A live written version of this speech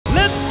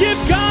Let's give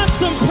God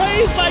some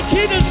praise like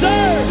he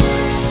deserves.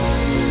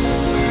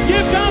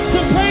 Give God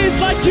some praise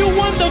like you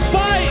won the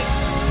fight.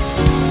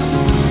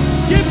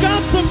 Give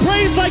God some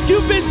praise like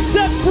you've been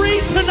set free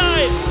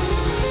tonight.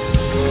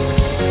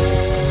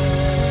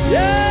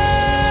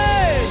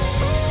 Yes!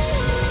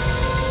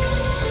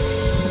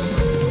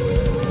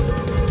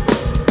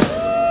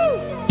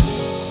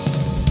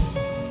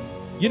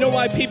 Woo! You know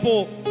why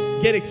people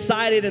get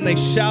excited and they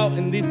shout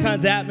in these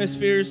kinds of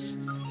atmospheres?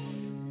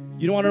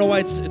 You don't want to know why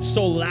it's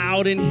so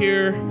loud in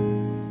here?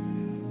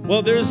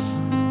 Well, there's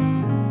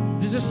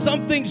just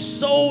something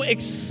so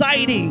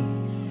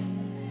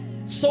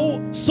exciting,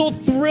 so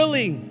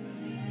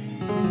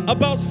thrilling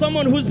about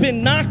someone who's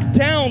been knocked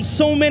down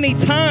so many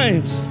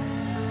times.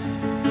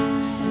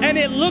 And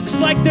it looks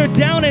like they're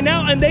down and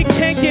out and they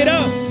can't get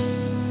up.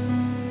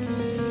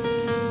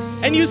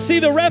 And you see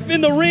the ref in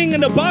the ring,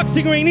 in the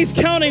boxing ring, he's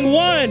counting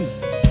 1.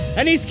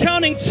 And he's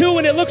counting 2,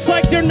 and it looks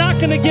like they're not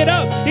gonna get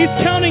up. He's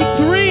counting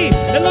 3,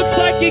 it looks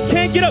like he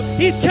can't get up.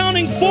 He's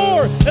counting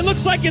 4, it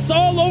looks like it's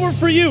all over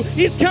for you.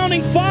 He's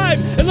counting 5,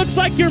 it looks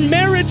like your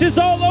marriage is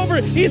all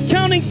over. He's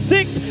counting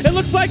 6, it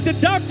looks like the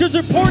doctor's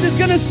report is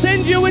gonna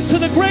send you into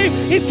the grave.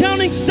 He's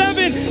counting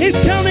 7, he's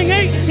counting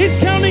 8, he's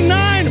counting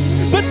 9.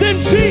 But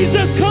then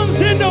Jesus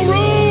comes in the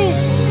room.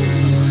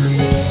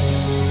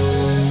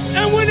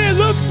 And when it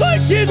looks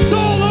like it's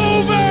all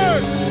over,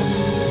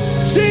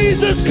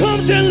 Jesus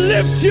comes and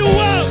lifts you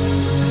up.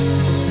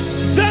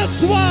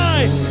 That's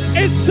why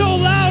it's so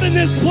loud in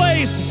this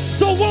place.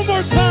 So one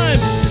more time,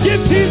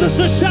 give Jesus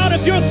a shout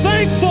if you're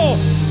thankful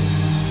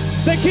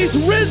that he's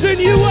risen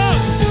you up,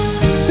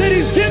 that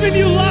he's given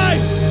you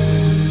life,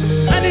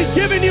 and he's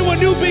given you a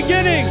new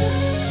beginning.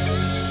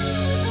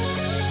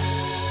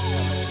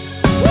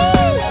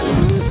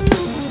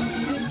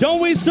 Woo! Don't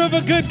we serve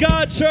a good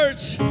God,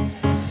 church?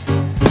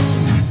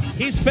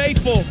 He's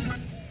faithful.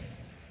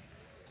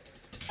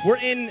 We're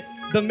in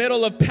the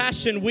middle of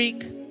Passion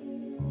Week.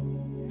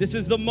 This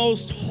is the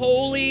most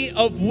holy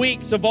of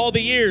weeks of all the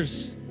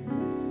years.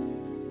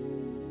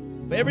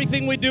 For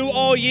everything we do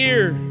all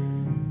year,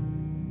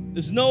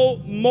 there's no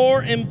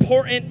more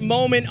important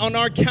moment on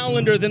our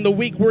calendar than the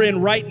week we're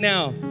in right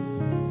now.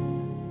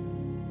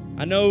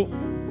 I know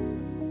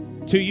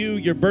to you,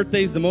 your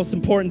birthday is the most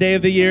important day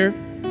of the year.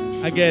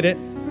 I get it.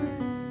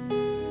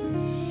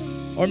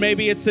 Or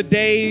maybe it's the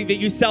day that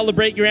you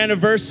celebrate your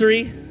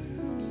anniversary.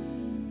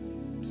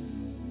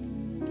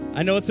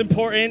 I know it's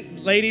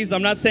important. Ladies,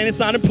 I'm not saying it's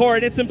not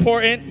important. It's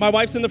important. My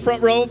wife's in the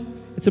front row.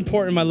 It's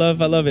important, my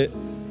love. I love it.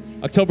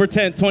 October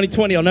 10th,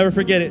 2020. I'll never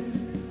forget it.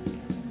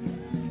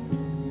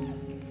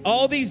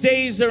 All these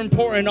days are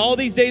important. All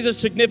these days are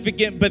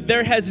significant, but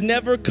there has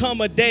never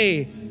come a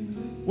day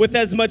with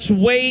as much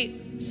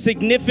weight,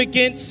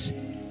 significance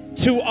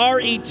to our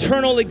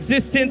eternal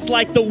existence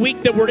like the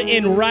week that we're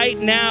in right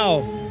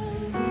now.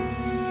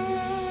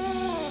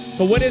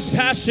 So what is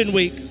Passion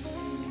Week?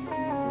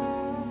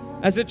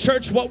 As a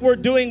church, what we're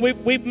doing,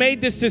 we've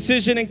made this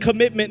decision and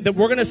commitment that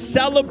we're going to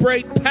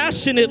celebrate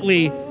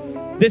passionately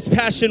this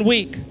Passion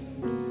Week.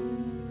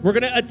 We're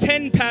going to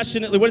attend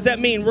passionately. What does that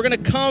mean? We're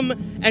going to come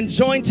and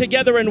join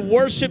together and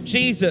worship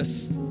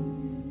Jesus.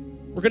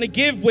 We're going to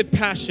give with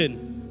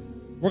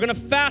passion. We're going to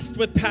fast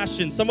with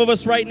passion. Some of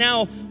us right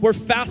now, we're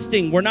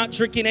fasting. We're not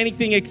drinking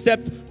anything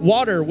except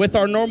water with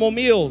our normal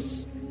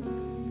meals.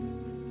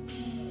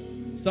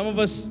 Some of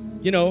us,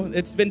 you know,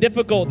 it's been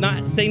difficult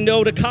not saying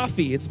no to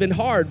coffee. It's been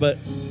hard, but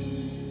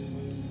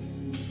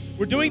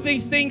we're doing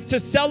these things to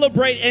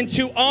celebrate and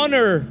to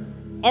honor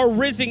our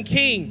risen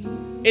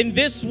King. In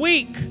this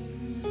week,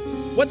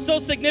 what's so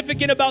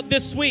significant about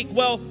this week?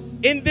 Well,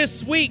 in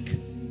this week,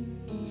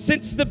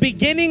 since the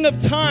beginning of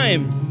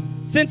time,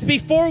 since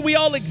before we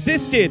all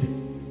existed,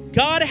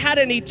 God had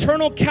an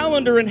eternal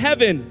calendar in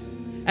heaven,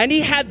 and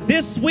he had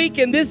this week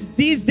and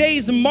these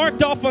days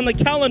marked off on the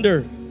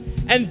calendar.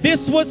 And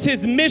this was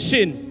his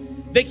mission.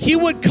 That he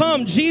would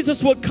come,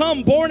 Jesus would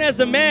come born as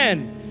a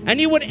man, and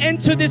he would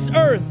enter this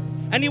earth,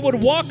 and he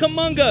would walk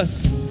among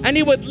us, and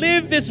he would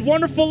live this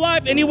wonderful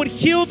life, and he would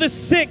heal the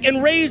sick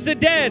and raise the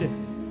dead,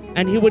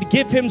 and he would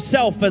give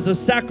himself as a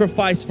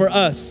sacrifice for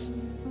us.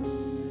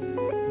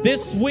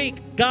 This week,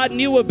 God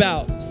knew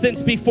about,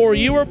 since before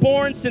you were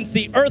born, since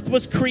the earth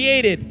was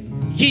created,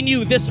 he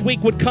knew this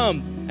week would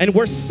come, and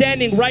we're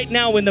standing right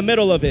now in the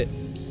middle of it.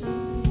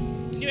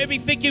 You may be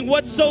thinking,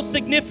 what's so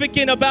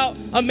significant about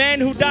a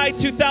man who died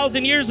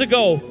 2,000 years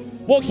ago?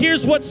 Well,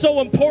 here's what's so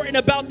important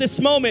about this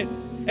moment,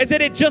 is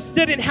that it just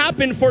didn't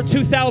happen for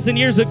 2,000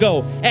 years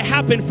ago. It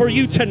happened for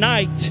you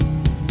tonight.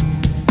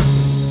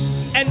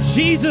 And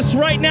Jesus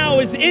right now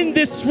is in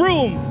this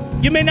room.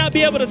 You may not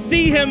be able to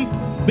see him,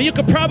 but you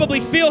could probably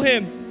feel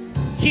him.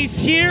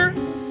 He's here,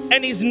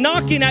 and he's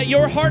knocking at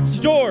your heart's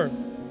door.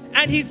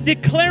 And he's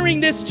declaring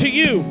this to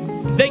you,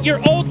 that your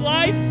old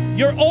life,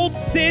 your old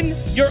sin,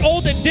 your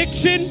old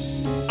addiction,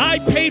 I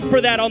paid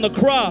for that on the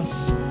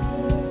cross.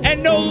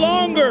 And no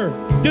longer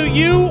do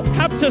you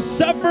have to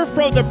suffer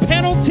from the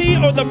penalty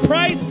or the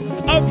price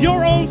of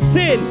your own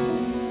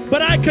sin.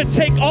 But I could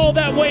take all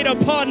that weight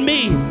upon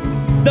me.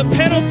 The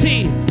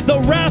penalty the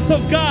wrath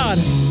of God,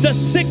 the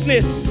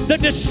sickness, the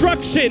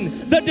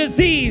destruction, the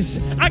disease.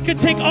 I could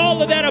take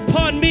all of that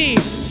upon me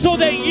so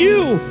that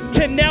you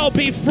can now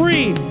be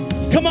free.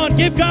 Come on,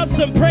 give God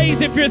some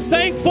praise if you're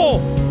thankful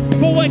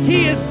for what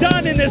he has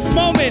done in this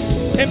moment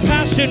in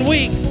Passion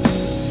Week.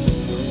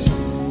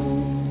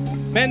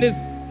 Man,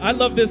 I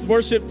love this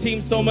worship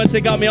team so much.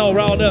 They got me all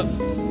riled up.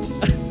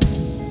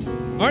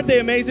 Aren't they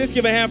amazing? Let's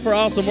give a hand for our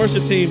awesome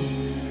worship team.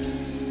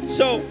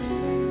 So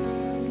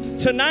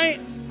tonight,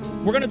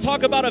 we're going to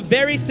talk about a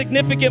very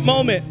significant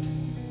moment.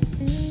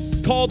 It's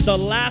called the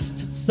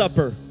Last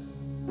Supper.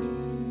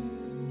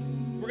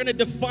 We're going to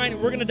define it.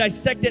 We're going to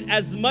dissect it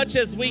as much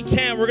as we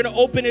can. We're going to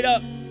open it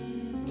up.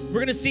 We're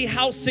going to see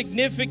how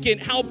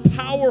significant, how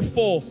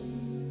powerful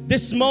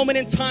this moment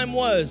in time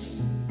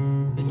was.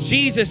 That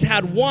Jesus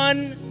had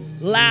one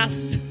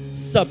last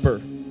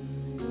supper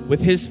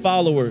with his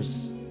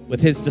followers,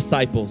 with his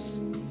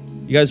disciples.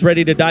 You guys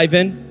ready to dive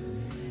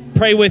in?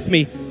 Pray with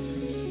me.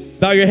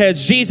 Bow your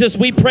heads. Jesus,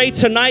 we pray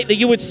tonight that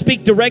you would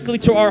speak directly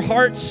to our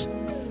hearts.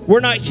 We're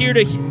not here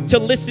to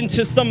listen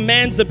to some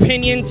man's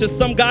opinion, to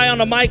some guy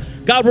on a mic.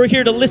 God, we're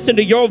here to listen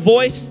to your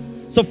voice.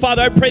 So,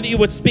 Father, I pray that you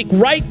would speak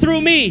right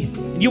through me.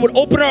 And you would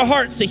open our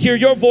hearts to hear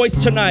your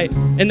voice tonight.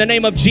 In the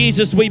name of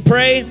Jesus, we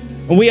pray.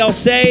 And we all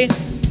say,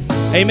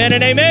 amen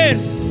and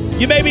amen.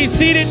 You may be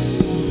seated.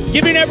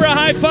 Give your neighbor a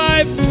high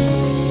five.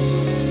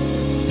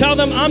 Tell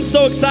them, I'm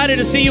so excited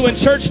to see you in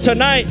church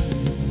tonight.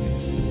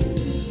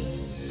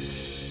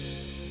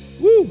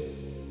 Woo!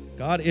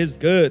 God is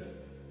good.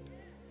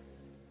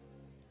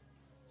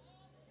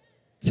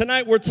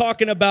 Tonight we're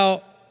talking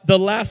about the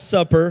Last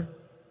Supper.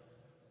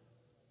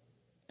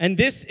 And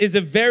this is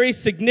a very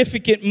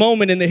significant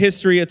moment in the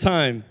history of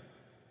time.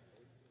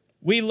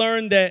 We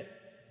learned that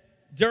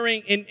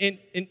during,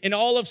 in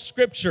all of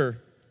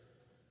Scripture,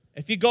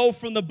 if you go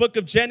from the book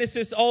of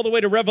Genesis all the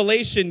way to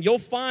Revelation, you'll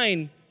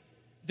find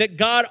that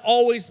God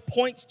always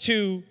points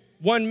to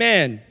one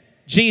man,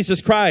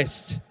 Jesus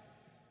Christ.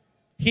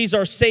 He's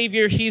our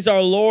Savior, he's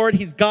our Lord,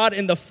 he's God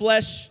in the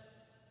flesh.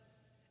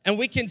 And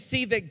we can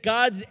see that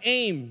God's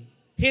aim,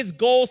 his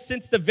goal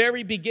since the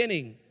very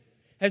beginning,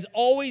 has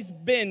always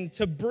been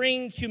to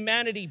bring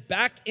humanity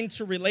back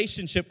into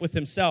relationship with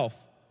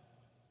himself.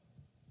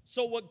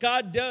 So what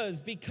God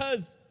does,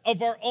 because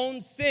of our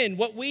own sin,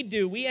 what we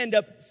do, we end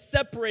up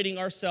separating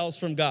ourselves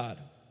from God.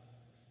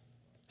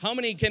 How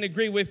many can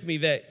agree with me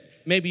that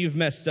maybe you've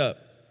messed up?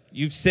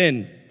 You've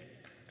sinned.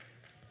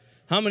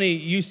 How many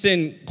you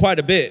sin quite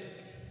a bit?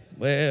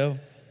 Well,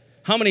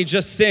 how many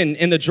just sin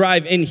in the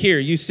drive in here?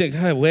 You sin,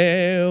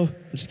 well,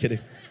 I'm just kidding.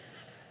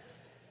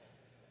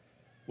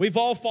 We've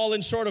all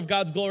fallen short of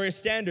God's glorious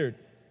standard.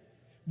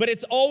 But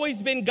it's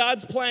always been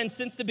God's plan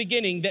since the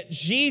beginning that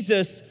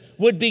Jesus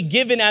would be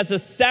given as a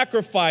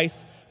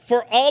sacrifice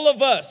for all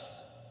of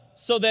us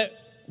so that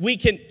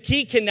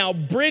he can now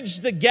bridge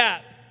the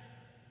gap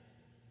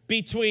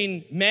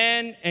between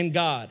man and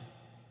God.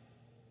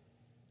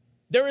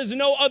 There is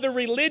no other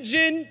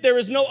religion, there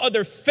is no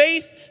other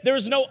faith, there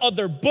is no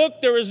other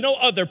book, there is no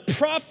other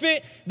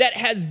prophet that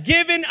has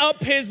given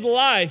up his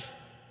life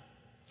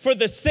for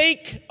the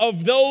sake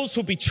of those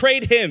who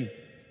betrayed him.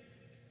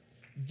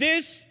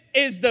 This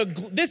is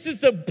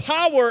the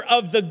power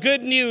of the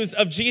good news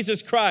of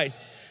Jesus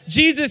Christ.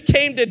 Jesus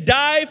came to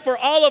die for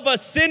all of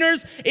us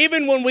sinners.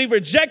 Even when we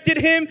rejected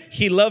him,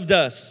 he loved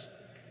us.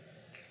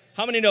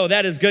 How many know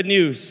that is good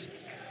news?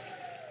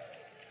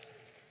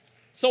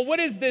 So what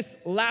is this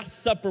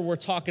Last Supper we're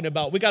talking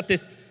about? We got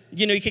this,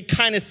 you can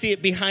kind of see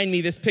it behind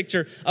me, this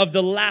picture of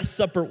the Last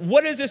Supper.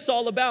 What is this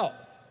all about?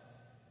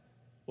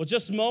 Well,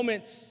 just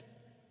moments,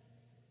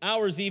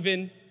 hours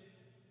even,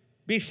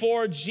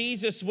 before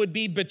Jesus would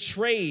be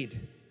betrayed.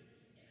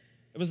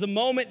 It was the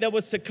moment that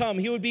was to come.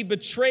 He would be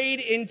betrayed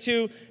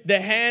into the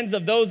hands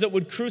of those that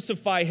would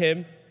crucify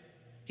him.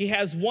 He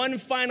has one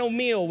final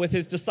meal with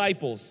his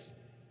disciples.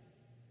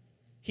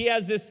 He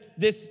has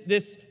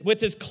this with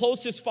his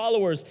closest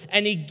followers,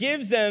 and he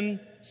gives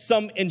them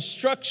some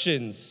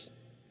instructions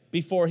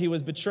before he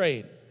was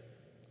betrayed.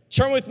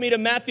 Turn with me to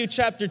Matthew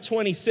chapter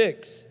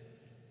 26.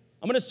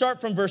 I'm going to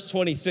start from verse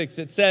 26.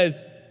 It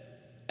says,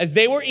 as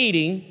they were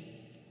eating,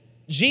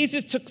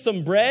 Jesus took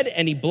some bread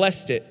and he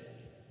blessed it.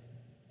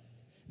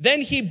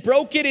 Then he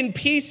broke it in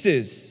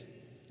pieces.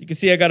 You can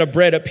see I got a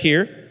bread up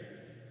here.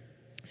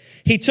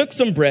 He took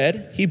some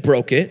bread, he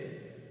broke it.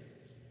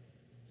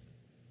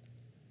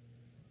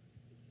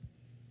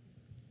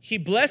 He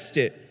blessed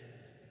it.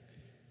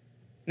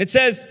 And it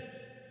says,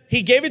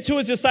 he gave it to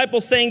his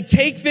disciples saying,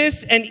 take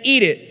this and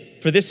eat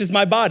it, for this is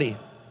my body.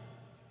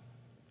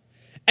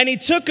 And he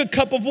took a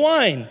cup of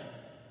wine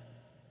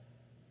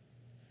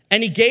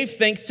and he gave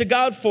thanks to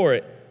God for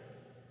it.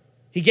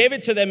 He gave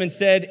it to them and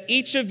said,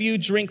 each of you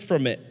drink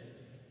from it,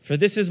 for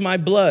this is my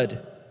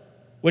blood,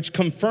 which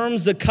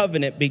confirms the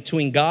covenant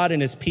between God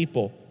and his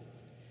people.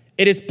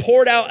 It is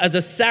poured out as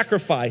a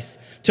sacrifice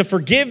to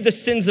forgive the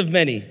sins of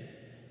many.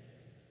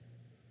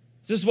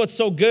 This is what's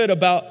so good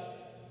about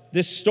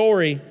this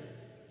story,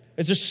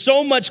 is there's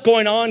so much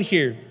going on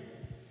here.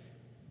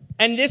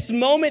 And this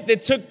moment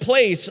that took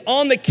place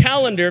on the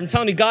calendar, I'm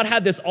telling you, God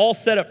had this all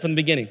set up from the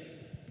beginning.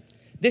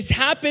 This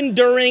happened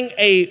during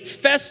a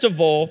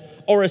festival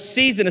or a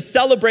season, a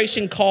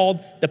celebration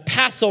called the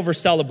Passover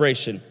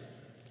celebration.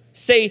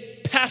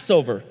 Say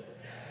Passover.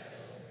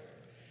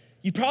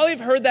 You probably have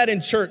heard that in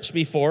church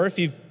before, if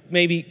you've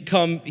maybe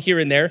come here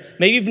and there.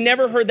 Maybe you've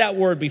never heard that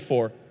word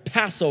before,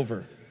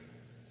 Passover.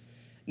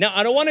 Now,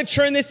 I don't want to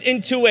turn this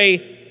into a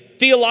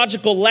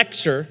theological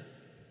lecture,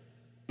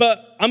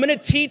 but I'm going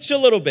to teach a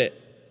little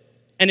bit.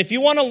 And if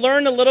you want to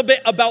learn a little bit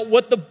about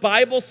what the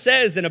Bible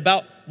says and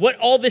about what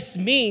all this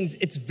means,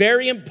 it's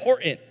very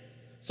important.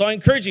 So I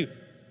encourage you,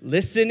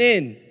 listen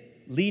in,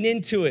 lean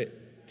into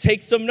it,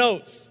 take some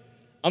notes.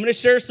 I'm going to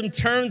share some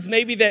terms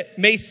maybe that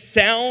may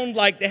sound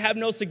like they have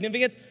no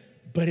significance,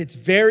 but it's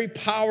very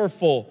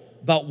powerful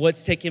about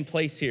what's taking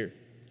place here.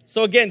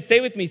 So again,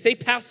 say with me, say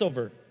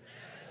Passover.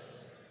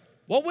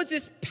 What was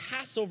this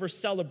Passover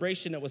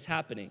celebration that was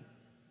happening?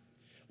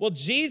 Well,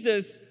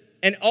 Jesus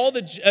and all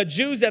the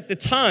Jews at the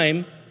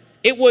time,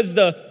 it was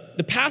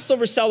the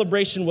Passover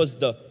celebration was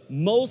the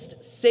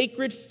most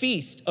sacred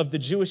feast of the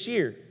Jewish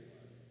year.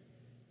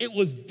 It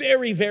was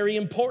very, very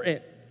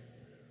important.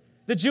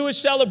 The Jewish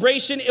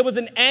celebration, it was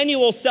an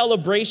annual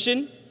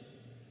celebration.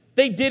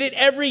 They did it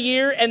every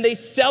year and they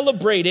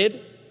celebrated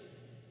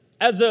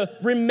as a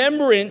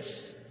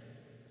remembrance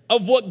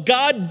of what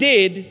God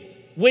did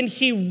when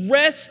he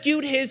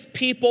rescued his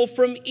people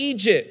from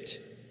Egypt.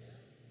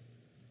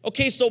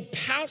 Okay, so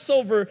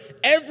Passover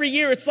every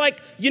year, it's like,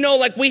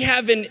 like we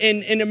have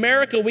in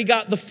America, we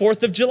got the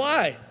 4th of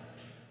July.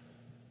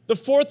 The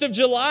 4th of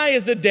July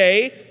is a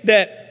day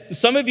that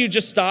some of you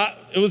just thought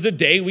it was a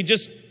day we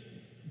just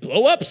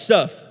blow up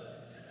stuff.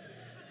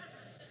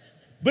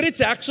 But it's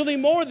actually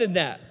more than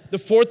that. The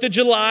 4th of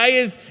July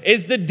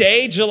is the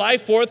day, July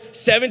 4th,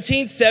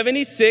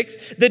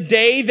 1776, the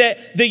day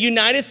that the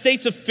United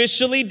States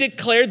officially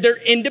declared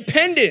their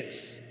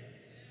independence.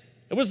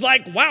 It was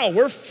like, wow,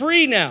 we're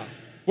free now.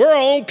 We're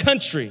our own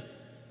country. It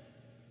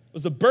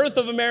was the birth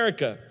of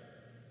America.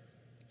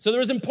 So there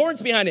was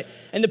importance behind it.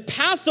 And the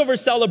Passover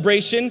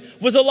celebration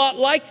was a lot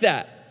like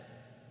that.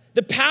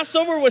 The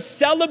Passover was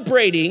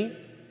celebrating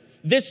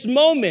this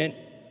moment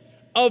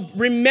of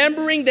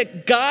remembering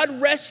that God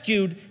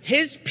rescued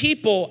his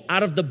people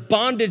out of the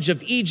bondage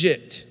of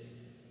Egypt.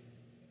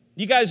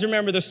 You guys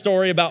remember the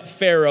story about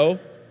Pharaoh?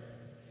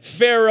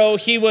 Pharaoh,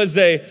 he was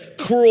a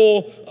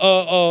cruel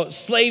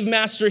slave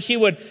master. He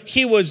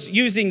was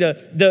using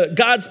the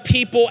God's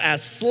people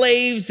as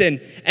slaves,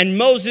 and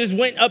Moses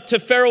went up to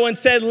Pharaoh and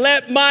said,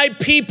 "Let my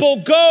people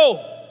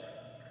go."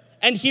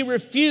 And he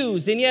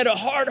refused, and he had a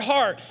hard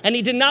heart, and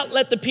he did not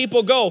let the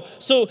people go.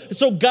 So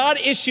God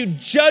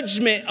issued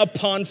judgment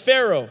upon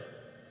Pharaoh.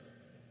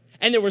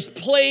 And there was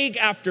plague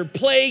after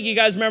plague. You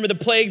guys remember the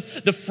plagues,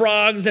 the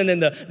frogs, and then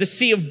the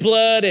sea of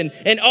blood,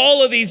 and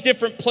all of these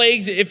different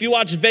plagues. If you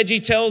watch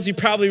VeggieTales, you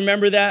probably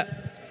remember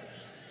that.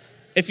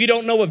 If you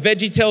don't know what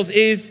VeggieTales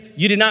is,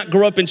 you did not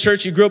grow up in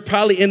church. You grew up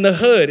probably in the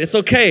hood. It's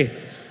okay.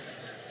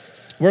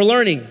 We're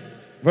learning.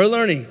 We're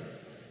learning.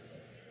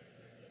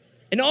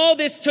 And all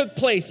this took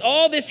place.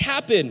 All this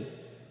happened.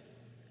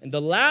 And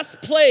the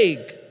last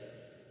plague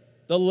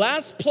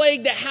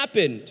that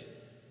happened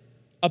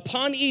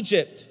upon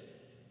Egypt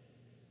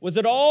was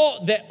that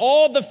all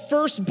the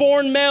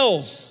firstborn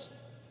males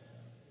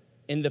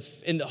in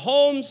the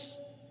homes,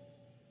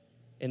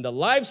 in the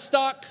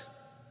livestock,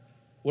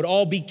 would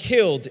all be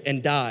killed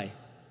and die.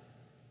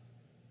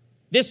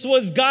 This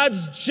was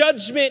God's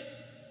judgment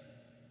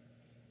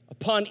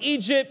upon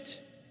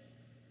Egypt.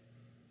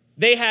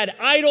 They had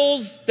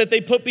idols that they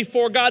put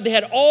before God. They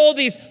had all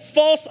these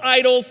false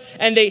idols,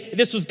 and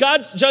this was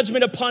God's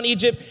judgment upon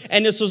Egypt,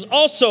 and this was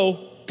also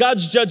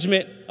God's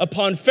judgment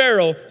upon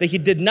Pharaoh, that he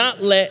did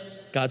not let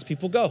God's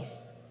people go.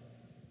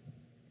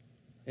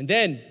 And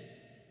then,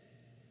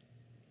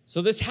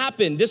 so this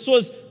happened. This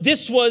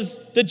was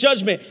the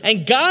judgment.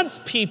 And God's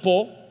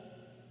people,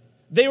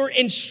 they were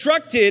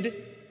instructed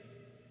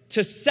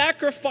to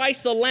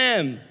sacrifice a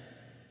lamb.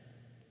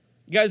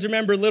 You guys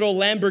remember little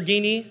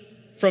Lamborghini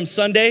from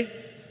Sunday?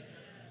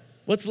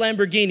 What's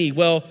Lamborghini?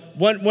 Well,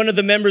 one of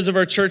the members of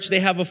our church, they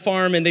have a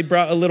farm, and they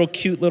brought a little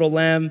cute little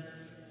lamb.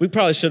 We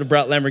probably should have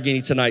brought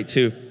Lamborghini tonight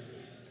too.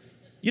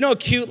 You know how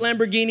cute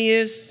Lamborghini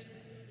is?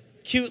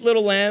 Cute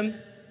little lamb.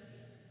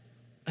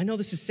 I know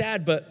this is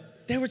sad,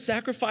 but they would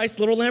sacrifice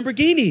little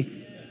Lamborghini.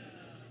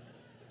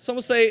 Some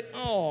will say,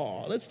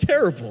 oh, that's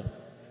terrible.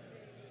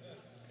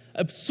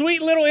 A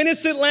sweet little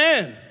innocent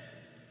lamb.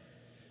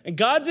 And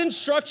God's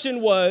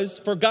instruction was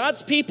for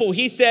God's people,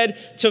 he said,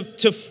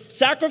 to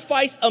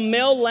sacrifice a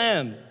male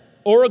lamb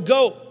or a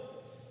goat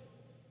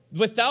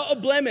without a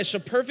blemish, a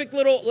perfect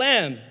little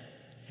lamb,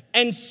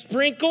 and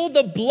sprinkle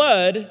the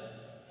blood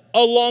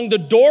along the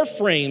door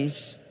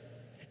frames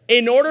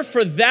in order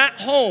for that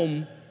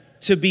home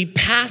to be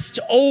passed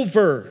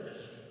over.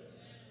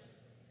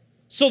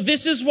 So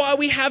this is why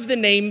we have the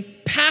name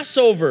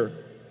Passover,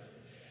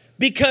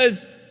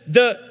 because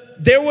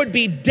there would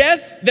be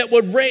death that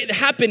would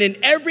happen in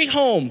every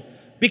home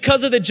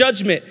because of the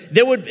judgment,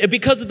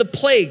 because of the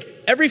plague,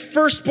 every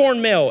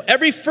firstborn male,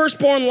 every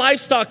firstborn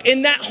livestock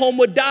in that home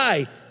would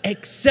die,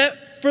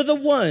 except for the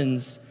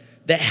ones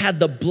that had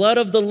the blood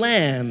of the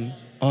Lamb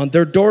on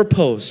their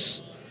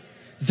doorposts.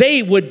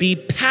 They would be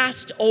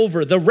passed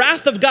over. The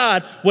wrath of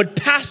God would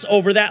pass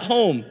over that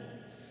home.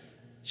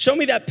 Show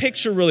me that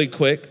picture really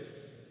quick.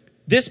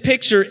 This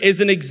picture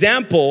is an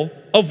example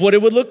of what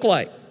it would look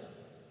like.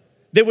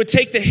 They would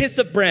take the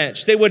hyssop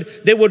branch. They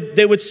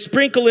would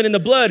sprinkle it in the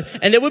blood,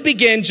 and they would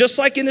begin, just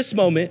like in this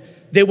moment,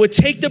 they would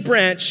take the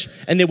branch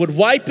and they would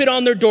wipe it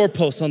on their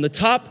doorposts, on the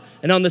top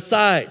and on the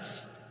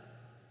sides,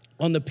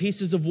 on the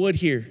pieces of wood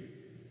here.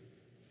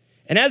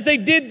 And as they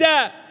did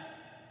that,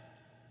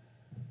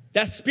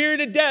 that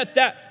spirit of death,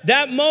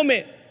 that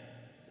moment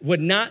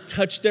would not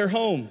touch their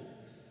home.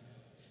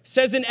 It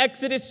says in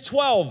Exodus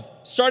 12,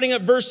 starting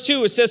at verse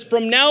 2, it says,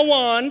 "From now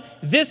on,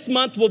 this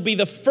month will be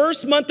the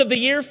first month of the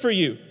year for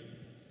you.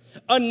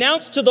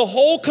 Announce to the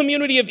whole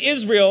community of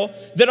Israel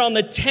that on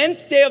the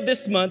 10th day of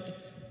this month,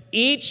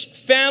 each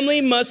family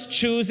must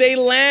choose a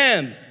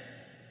lamb."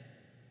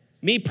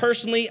 Me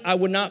personally, I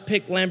would not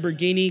pick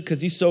Lamborghini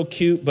because he's so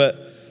cute,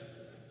 but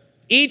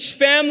each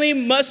family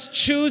must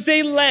choose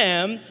a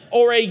lamb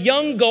or a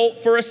young goat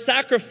for a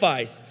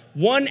sacrifice,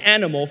 one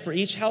animal for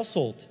each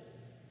household.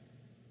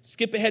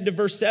 Skip ahead to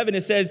verse 7.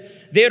 It says,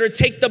 "They are to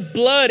take the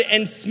blood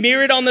and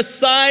smear it on the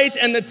sides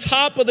and the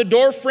top of the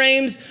door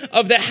frames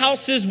of the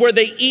houses where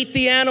they eat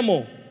the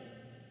animal.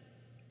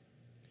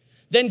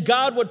 Then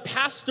God would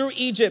pass through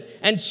Egypt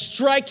and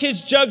strike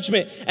his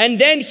judgment. And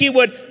then he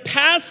would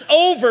pass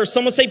over,"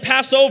 someone say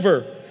pass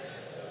over.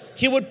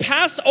 He would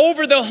pass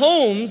over the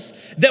homes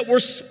that were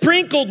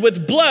sprinkled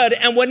with blood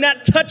and would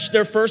not touch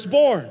their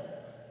firstborn.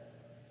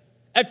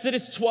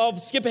 Exodus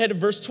 12, skip ahead to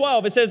verse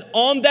 12. It says,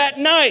 "On that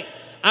night,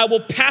 I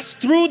will pass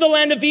through the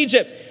land of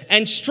Egypt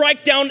and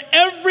strike down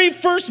every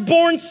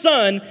firstborn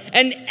son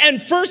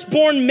and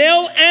firstborn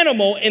male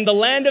animal in the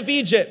land of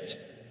Egypt.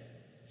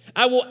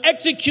 I will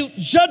execute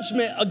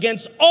judgment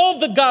against all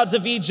the gods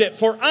of Egypt,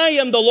 for I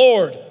am the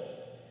Lord.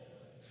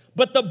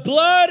 But the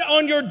blood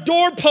on your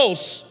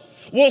doorposts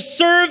will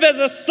serve as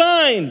a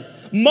sign,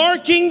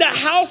 marking the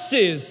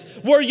houses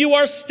where you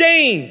are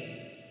staying.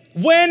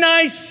 When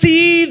I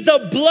see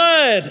the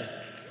blood,"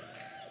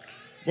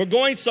 we're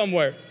going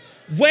somewhere.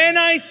 "When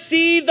I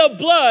see the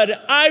blood,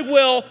 I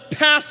will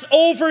pass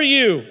over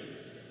you.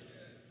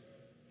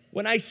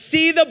 When I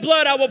see the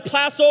blood, I will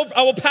pass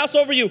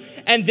over you,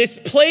 and this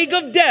plague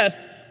of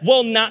death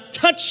will not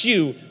touch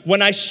you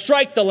when I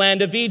strike the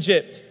land of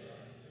Egypt."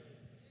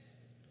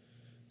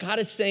 God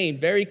is saying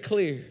very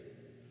clear,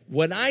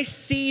 when I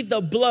see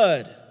the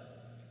blood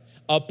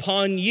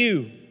upon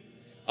you,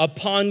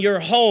 upon your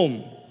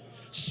home,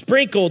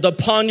 sprinkled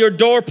upon your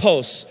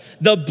doorposts,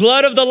 the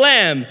blood of the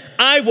Lamb,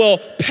 I will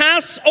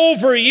pass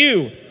over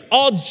you.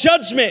 All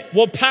judgment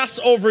will pass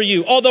over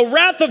you. All the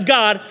wrath of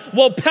God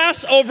will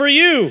pass over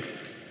you.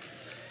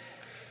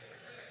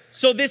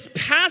 So this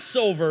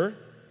Passover,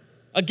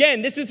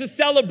 again, this is a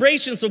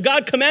celebration. So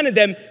God commanded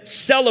them,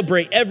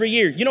 celebrate every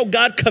year. You know,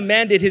 God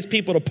commanded his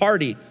people to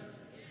party.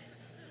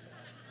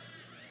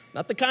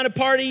 Not the kind of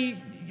party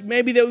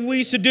maybe that we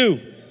used to do.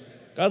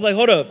 God's like,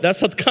 hold up,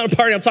 that's not the kind of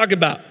party I'm talking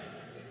about.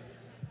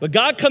 But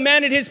God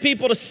commanded his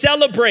people to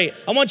celebrate.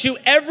 I want you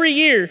every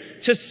year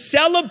to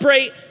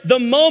celebrate the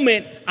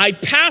moment I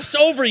passed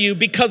over you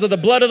because of the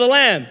blood of the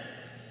Lamb.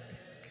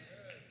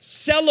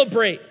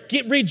 Celebrate,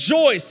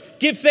 rejoice,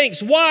 give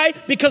thanks. Why?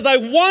 Because I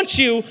want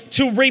you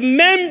to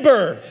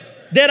remember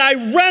that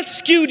I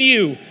rescued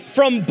you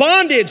from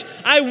bondage.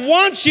 I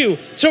want you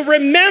to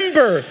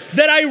remember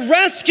that I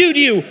rescued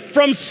you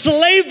from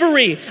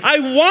slavery.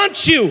 I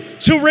want you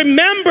to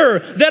remember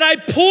that I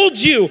pulled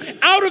you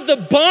out of the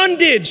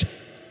bondage.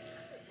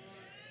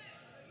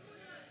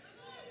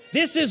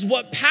 This is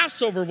what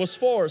Passover was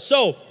for.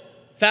 So,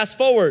 fast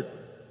forward.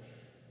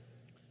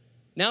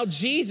 Now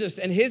Jesus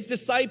and his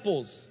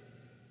disciples,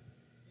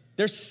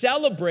 they're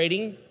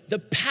celebrating the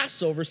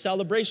Passover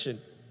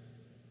celebration.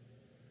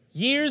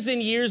 Years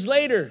and years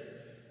later.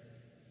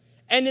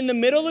 And in the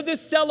middle of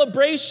this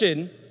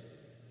celebration,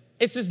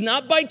 this is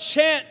not by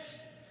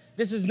chance.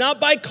 This is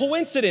not by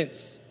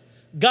coincidence.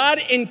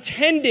 God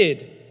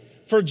intended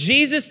for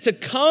Jesus to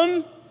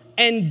come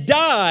and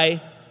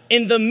die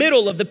in the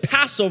middle of the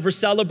Passover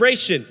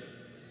celebration.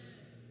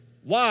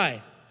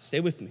 Why? Stay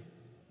with me.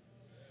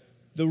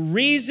 The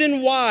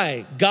reason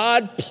why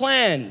God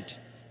planned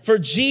for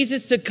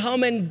Jesus to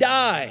come and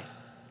die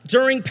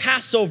during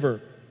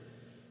Passover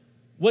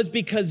was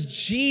because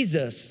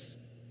Jesus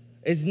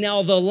is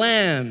now the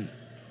Lamb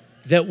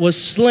that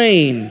was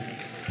slain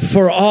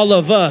for all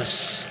of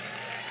us.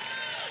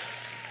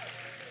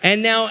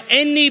 And now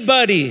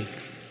anybody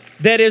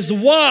that is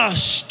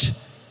washed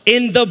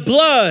in the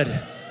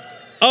blood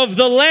of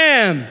the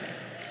Lamb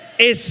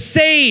is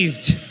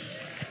saved.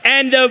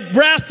 And the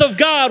wrath of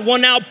God will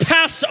now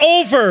pass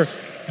over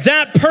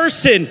that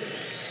person.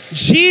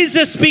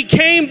 Jesus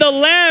became the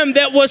Lamb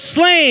that was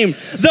slain,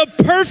 the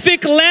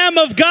perfect Lamb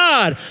of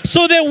God,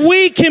 so that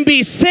we can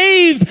be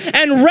saved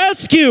and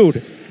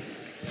rescued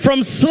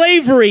from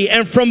slavery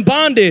and from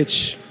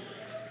bondage.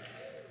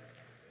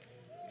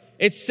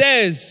 It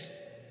says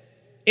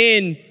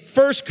in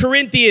 1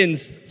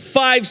 Corinthians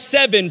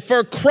 5:7,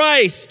 for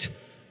Christ,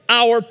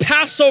 our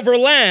Passover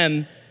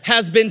lamb,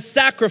 has been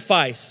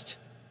sacrificed.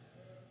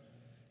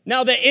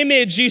 Now the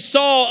image you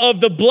saw of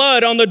the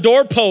blood on the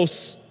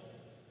doorposts,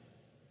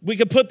 we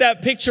could put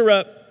that picture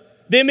up.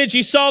 The image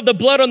you saw of the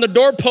blood on the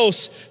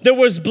doorposts, there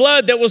was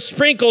blood that was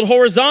sprinkled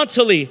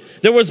horizontally.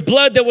 There was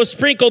blood that was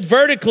sprinkled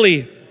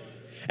vertically.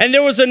 And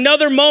there was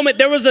another moment,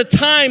 there was a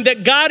time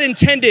that God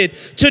intended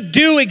to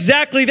do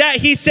exactly that.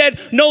 He said,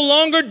 no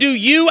longer do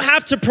you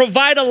have to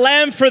provide a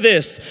lamb for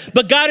this,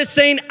 but God is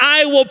saying,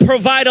 I will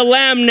provide a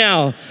lamb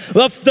now.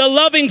 The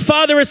loving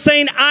Father is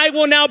saying, I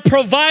will now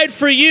provide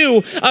for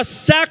you a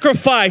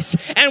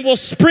sacrifice and will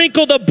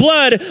sprinkle the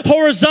blood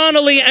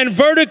horizontally and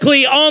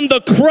vertically on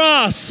the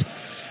cross.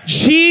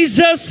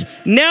 Jesus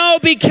now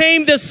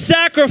became the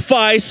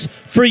sacrifice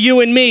for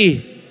you and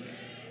me.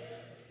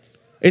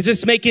 Is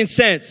this making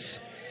sense?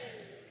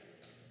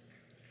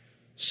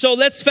 So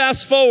let's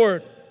fast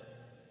forward.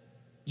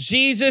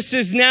 Jesus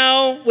is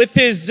now with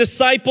his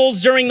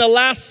disciples during the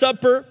Last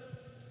Supper,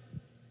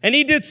 and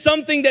he did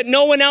something that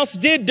no one else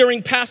did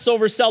during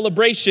Passover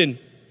celebration.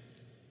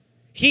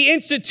 He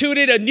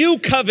instituted a new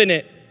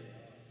covenant.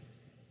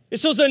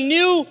 This was a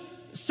new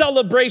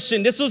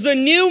celebration. This was a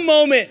new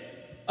moment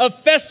of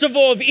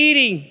festival of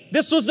eating.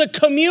 This was a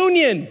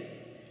communion.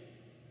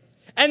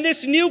 And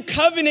this new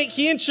covenant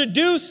he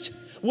introduced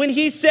when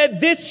he said,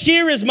 this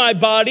here is my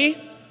body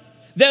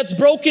that's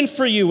broken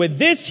for you, and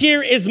this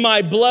here is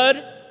my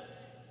blood.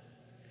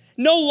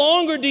 No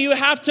longer do you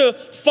have to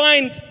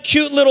find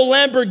cute little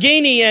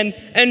Lamborghini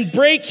and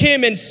break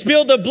him and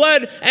spill the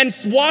blood and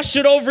wash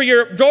it over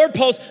your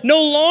doorpost.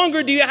 No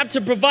longer do you have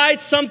to provide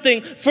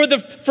something for the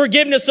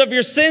forgiveness of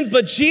your sins,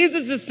 but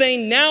Jesus is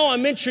saying, now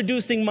I'm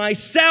introducing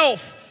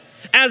myself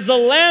as the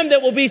lamb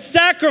that will be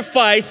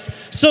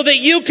sacrificed so that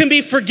you can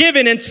be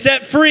forgiven and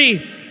set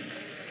free.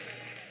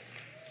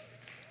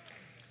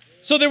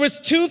 So there was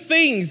two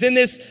things in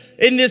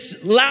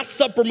this Last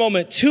Supper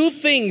moment, two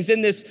things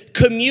in this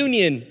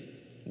communion.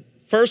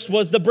 First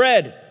was the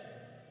bread.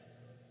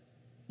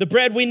 The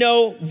bread we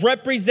know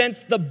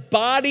represents the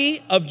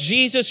body of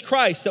Jesus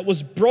Christ that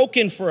was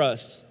broken for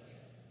us.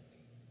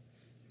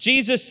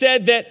 Jesus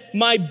said that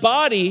my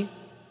body,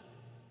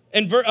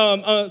 and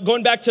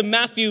going back to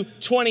Matthew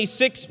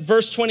 26,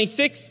 verse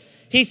 26,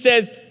 he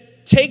says,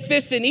 take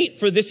this and eat,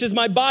 for this is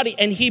my body.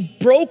 And he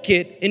broke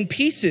it in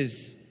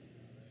pieces.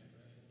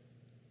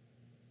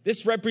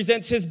 This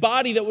represents his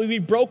body that will be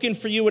broken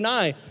for you and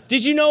I.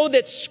 Did you know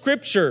that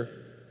Scripture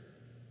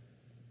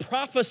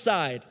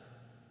prophesied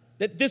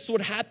that this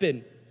would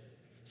happen?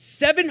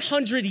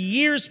 700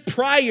 years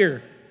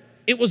prior,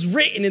 it was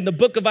written in the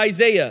book of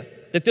Isaiah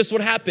that this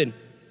would happen.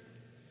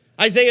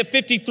 Isaiah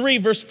 53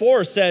 verse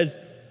 4 says,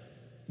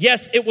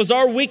 yes, it was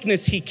our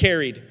weakness he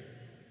carried.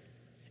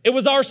 It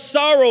was our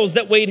sorrows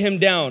that weighed him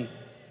down.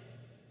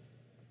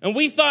 And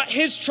we thought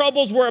his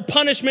troubles were a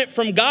punishment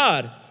from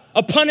God,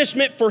 a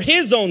punishment for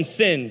his own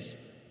sins.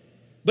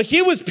 But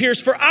he was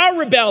pierced for our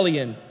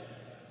rebellion.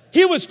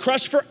 He was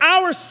crushed for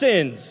our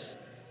sins.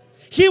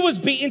 He was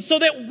beaten so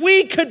that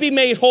we could be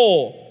made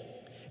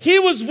whole. He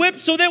was whipped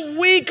so that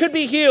we could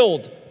be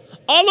healed.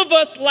 All of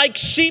us, like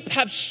sheep,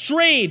 have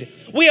strayed.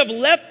 We have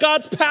left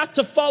God's path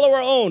to follow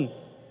our own.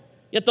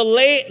 Yet the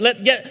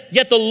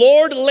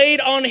Lord laid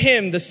on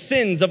him the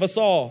sins of us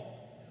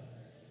all.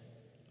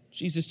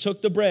 Jesus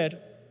took the bread,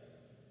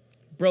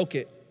 broke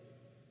it,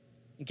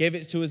 and gave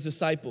it to his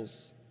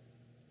disciples.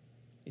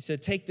 He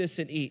said, take this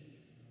and eat.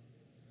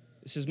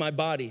 This is my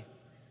body.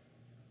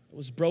 It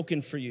was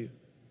broken for you.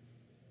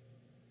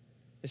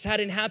 This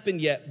hadn't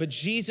happened yet, but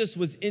Jesus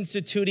was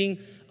instituting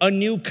a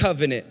new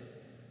covenant,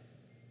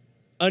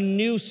 a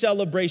new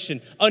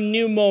celebration, a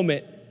new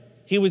moment.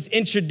 He was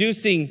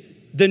introducing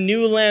the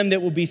new lamb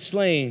that will be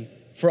slain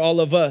for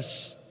all of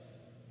us.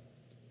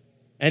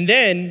 And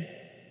then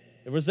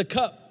there was the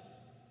cup.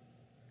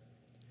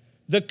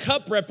 The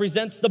cup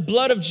represents the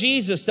blood of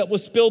Jesus that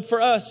was spilled for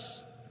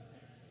us.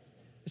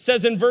 It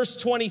says in verse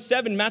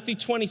 27, Matthew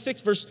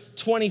 26, verse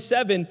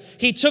 27,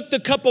 he took the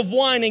cup of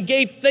wine and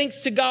gave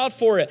thanks to God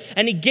for it.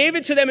 And he gave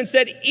it to them and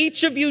said,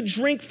 each of you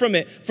drink from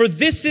it, for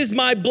this is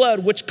my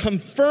blood, which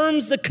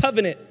confirms the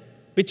covenant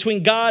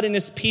between God and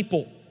his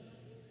people.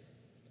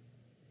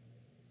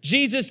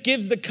 Jesus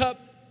gives the cup,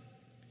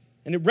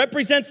 and it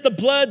represents the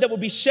blood that will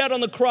be shed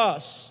on the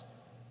cross.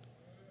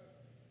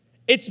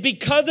 It's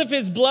because of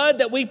his blood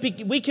that we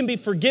can be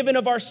forgiven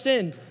of our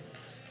sin.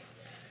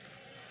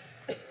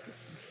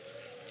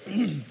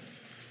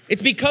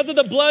 It's because of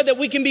the blood that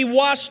we can be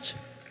washed.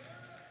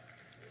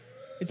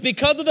 It's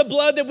because of the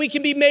blood that we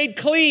can be made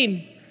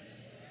clean.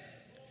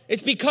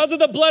 It's because of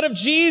the blood of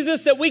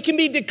Jesus that we can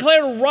be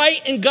declared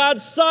right in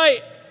God's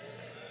sight.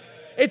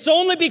 It's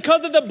only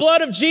because of the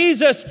blood of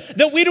Jesus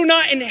that we do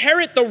not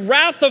inherit the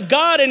wrath of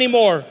God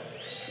anymore.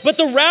 But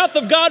the wrath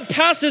of God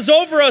passes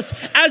over us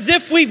as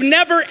if we've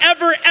never,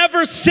 ever,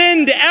 ever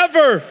sinned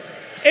ever.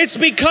 It's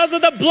because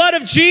of the blood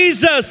of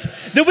Jesus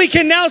that we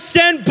can now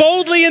stand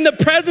boldly in the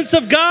presence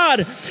of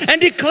God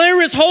and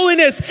declare his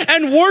holiness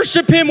and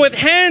worship him with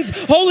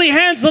holy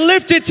hands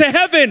lifted to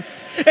heaven.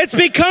 It's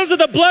because of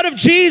the blood of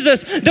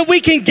Jesus that we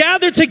can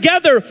gather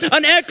together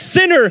an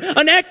ex-sinner,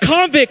 an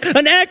ex-convict,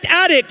 an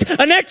ex-addict,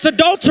 an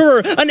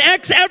ex-adulterer, an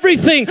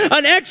ex-everything,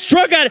 an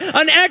ex-drug addict,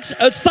 an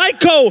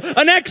ex-psycho,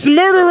 an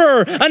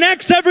ex-murderer, an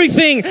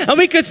ex-everything. And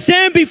we could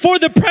stand before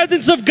the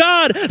presence of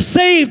God,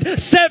 saved,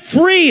 set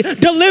free,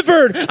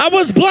 delivered. I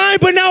was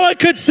blind, but now I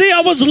could see.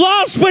 I was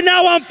lost, but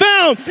now I'm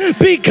found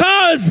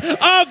because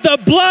of the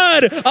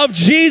blood of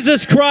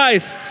Jesus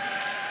Christ.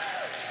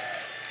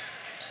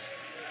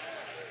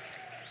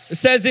 It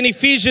says in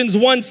Ephesians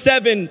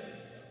 1:7,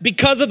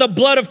 because of the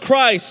blood of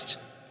Christ,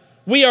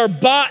 we are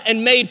bought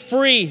and made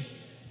free.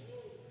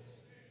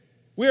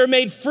 We are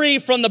made free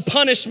from the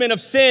punishment of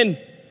sin.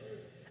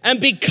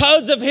 And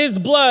because of his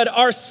blood,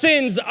 our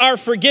sins are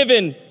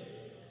forgiven.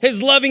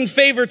 His loving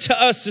favor to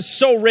us is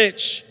so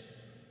rich.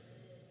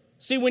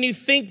 See, when you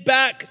think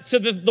back to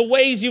the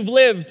ways you've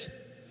lived,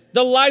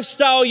 the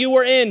lifestyle you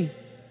were in,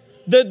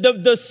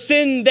 the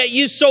sin that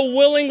you so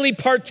willingly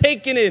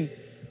partaken in,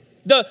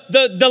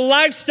 the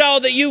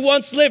lifestyle that you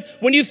once lived,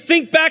 when you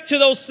think back to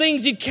those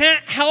things, you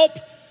can't help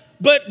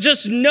but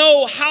just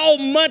know how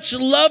much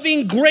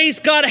loving grace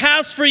God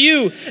has for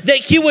you, that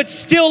he would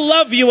still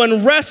love you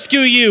and rescue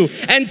you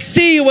and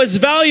see you as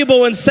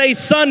valuable and say,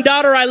 son,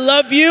 daughter, I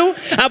love you.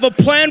 I have a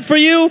plan for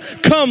you.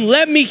 Come,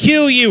 let me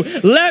heal you.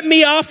 Let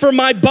me offer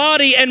my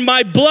body and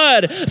my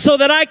blood so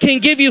that I can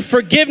give you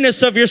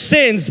forgiveness of your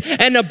sins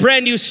and a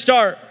brand new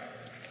start.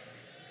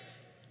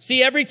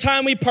 See, every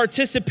time we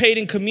participate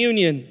in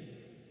communion,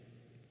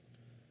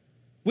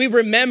 we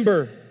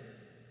remember,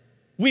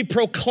 we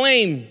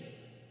proclaim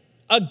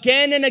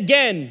again and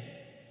again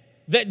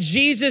that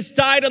Jesus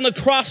died on the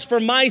cross for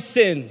my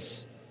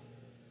sins.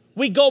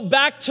 We go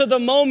back to the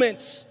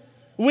moments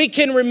we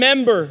can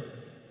remember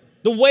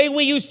the way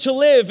we used to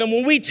live. And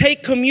when we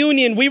take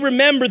communion, we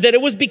remember that it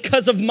was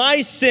because of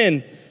my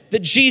sin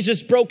that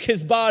Jesus broke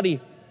his body.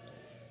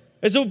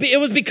 It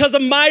was because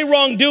of my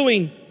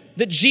wrongdoing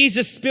that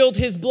Jesus spilled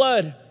his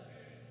blood.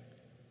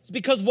 It's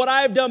because of what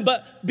I have done,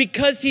 but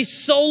because he's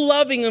so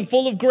loving and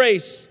full of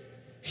grace,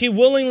 he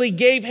willingly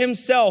gave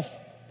himself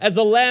as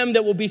a lamb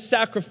that will be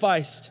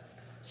sacrificed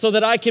so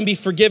that I can be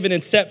forgiven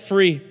and set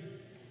free.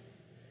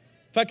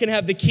 If I can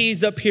have the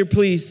keys up here,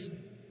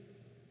 please.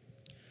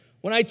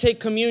 When I take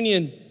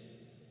communion,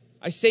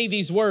 I say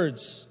these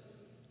words.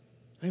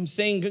 I'm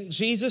saying,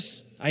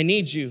 Jesus, I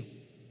need you.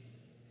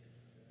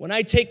 When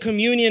I take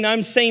communion,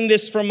 I'm saying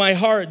this from my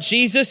heart.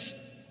 Jesus,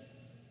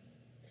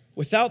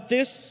 without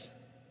this,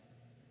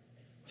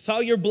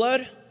 without your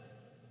blood,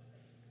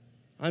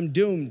 I'm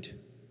doomed.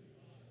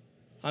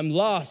 I'm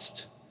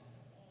lost.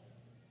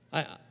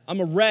 I'm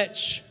a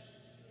wretch.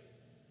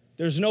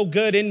 There's no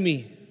good in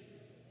me.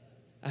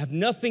 I have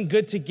nothing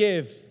good to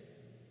give.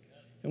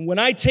 And when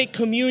I take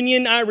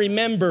communion, I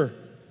remember.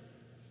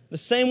 The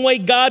same way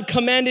God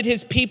commanded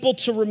his people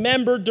to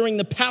remember during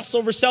the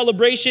Passover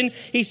celebration,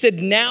 he said,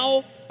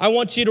 now I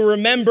want you to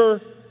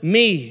remember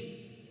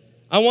me.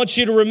 I want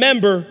you to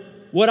remember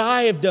what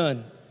I have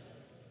done.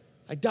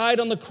 I died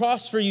on the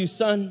cross for you,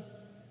 son.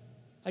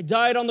 I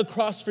died on the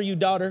cross for you,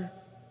 daughter,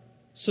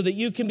 so that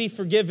you can be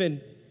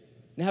forgiven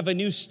and have a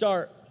new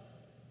start.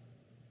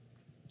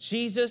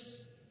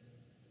 Jesus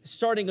is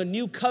starting a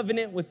new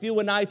covenant with you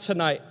and I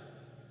tonight.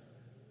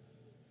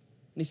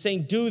 And he's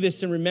saying, do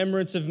this in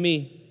remembrance of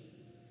me.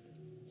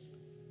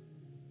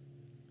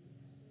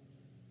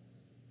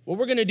 What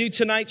we're going to do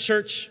tonight,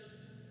 church,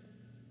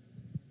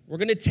 we're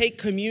going to take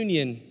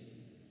communion.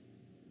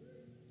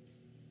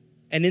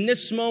 And in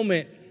this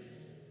moment,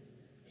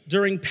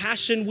 during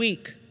Passion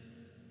Week,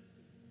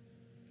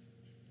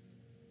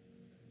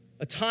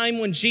 a time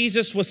when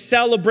Jesus was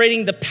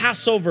celebrating the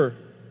Passover,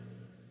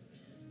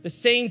 the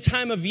same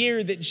time of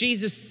year that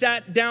Jesus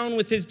sat down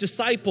with his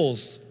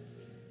disciples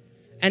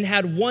and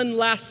had one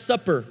last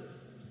supper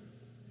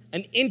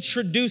and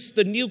introduced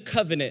the new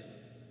covenant,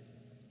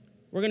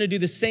 we're going to do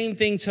the same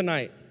thing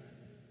tonight.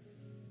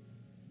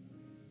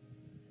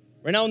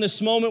 Right now in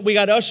this moment, we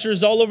got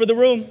ushers all over the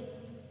room.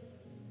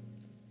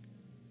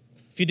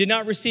 If you did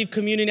not receive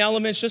communion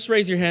elements, just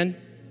raise your hand.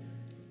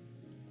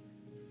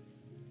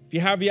 If you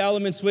have your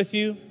elements with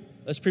you,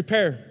 let's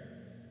prepare.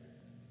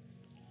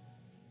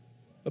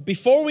 But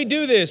before we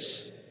do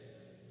this,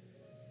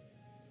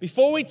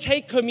 before we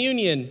take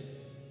communion,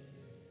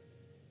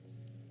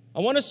 I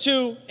want us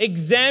to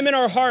examine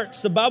our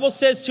hearts. The Bible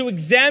says to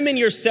examine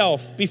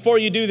yourself before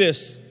you do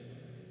this.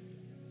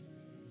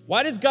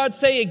 Why does God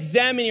say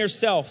examine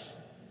yourself?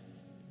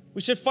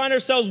 We should find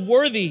ourselves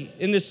worthy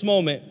in this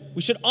moment.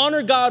 We should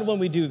honor God when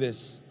we do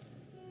this.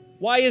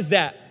 Why is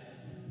that?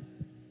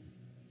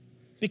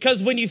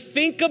 Because when you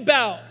think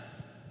about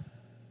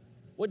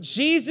what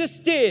Jesus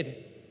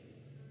did,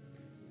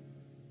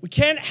 we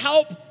can't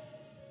help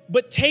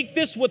but take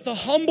this with a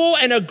humble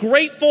and a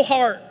grateful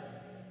heart.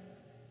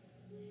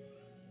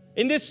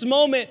 In this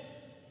moment,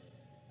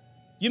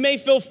 you may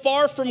feel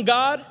far from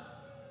God.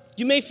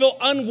 You may feel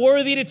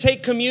unworthy to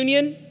take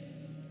communion.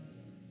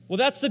 Well,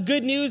 that's the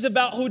good news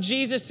about who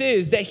Jesus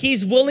is, that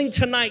he's willing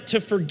tonight to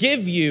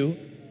forgive you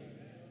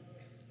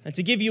and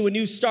to give you a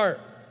new start.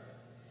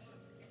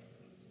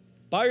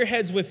 Bow your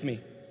heads with me.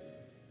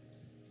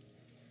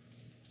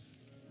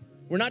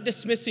 We're not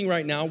dismissing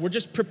right now. We're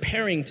just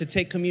preparing to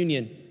take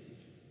communion.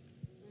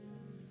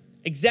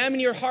 Examine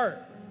your heart.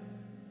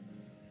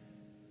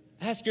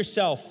 Ask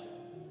yourself,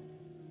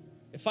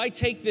 if I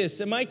take this,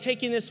 am I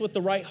taking this with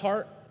the right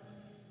heart?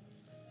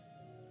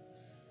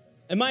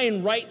 Am I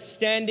in right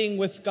standing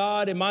with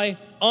God? Am I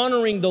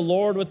honoring the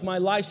Lord with my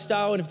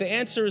lifestyle? And if the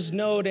answer is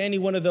no to any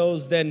one of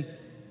those, then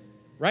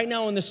right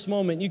now in this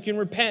moment, you can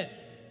repent.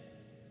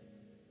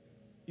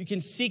 You can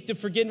seek the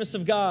forgiveness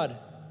of God.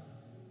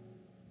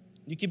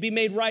 You can be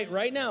made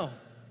right now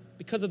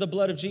because of the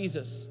blood of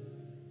Jesus.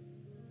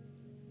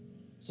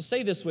 So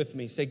say this with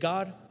me. Say,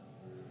 God,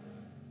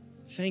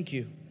 thank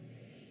you.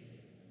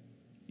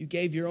 You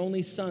gave your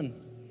only Son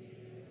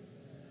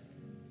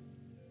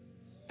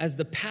as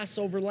the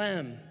Passover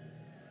lamb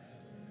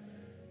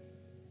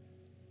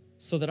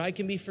so that I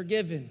can be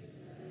forgiven.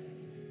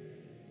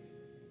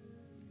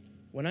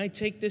 When I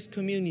take this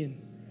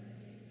communion,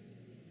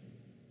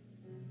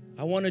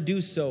 I want to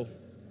do so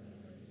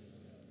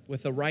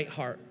with a right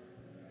heart.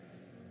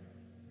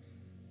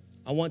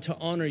 I want to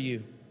honor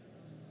you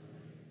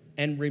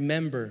and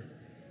remember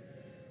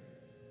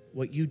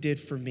what you did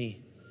for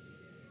me.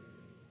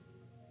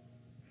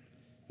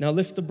 Now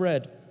lift the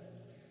bread.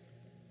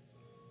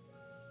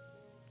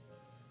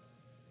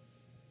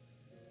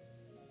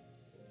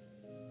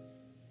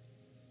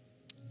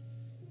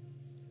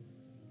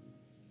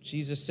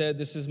 Jesus said,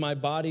 "This is my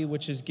body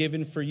which is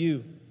given for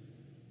you."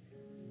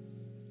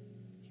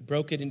 He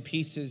broke it in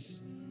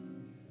pieces.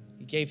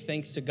 He gave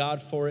thanks to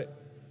God for it.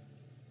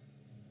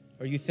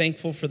 Are you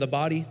thankful for the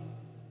body?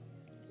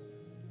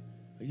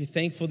 Are you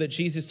thankful that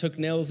Jesus took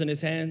nails in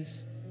his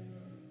hands?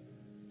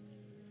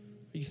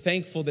 Are you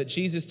thankful that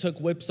Jesus took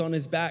whips on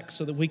his back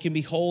so that we can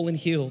be whole and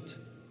healed?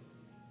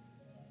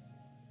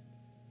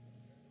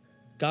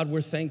 God,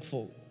 we're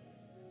thankful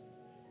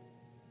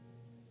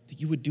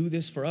that you would do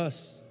this for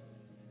us.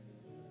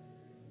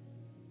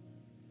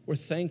 We're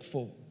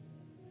thankful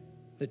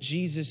that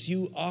Jesus,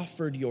 you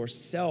offered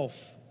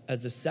yourself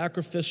as a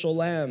sacrificial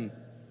lamb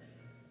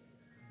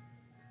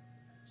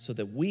so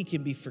that we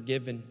can be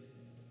forgiven.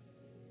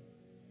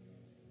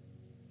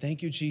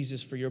 Thank you,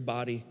 Jesus, for your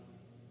body.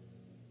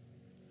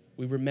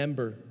 We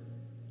remember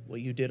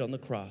what you did on the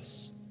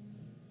cross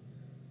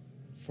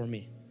for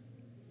me.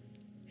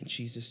 In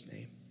Jesus'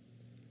 name.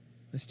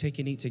 Let's take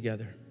and eat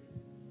together.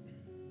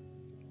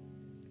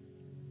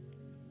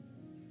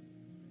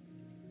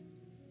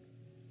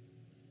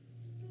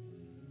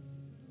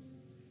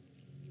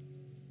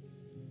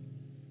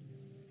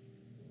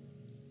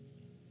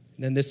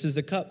 And then this is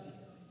the cup.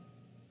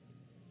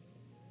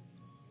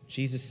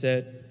 Jesus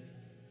said,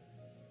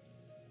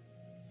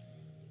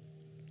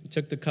 he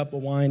took the cup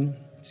of wine,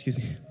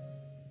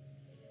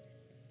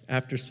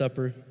 after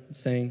supper,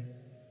 saying,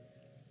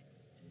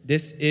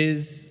 this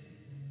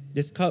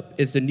cup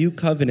is the new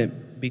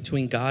covenant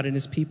between God and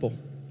his people,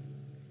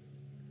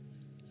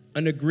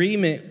 an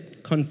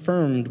agreement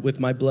confirmed with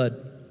my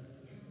blood.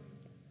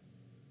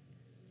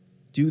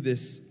 Do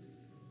this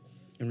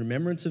in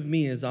remembrance of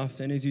me as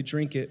often as you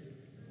drink it.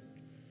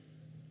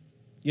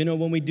 You know,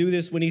 when we do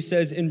this, when he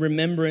says in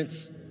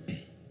remembrance,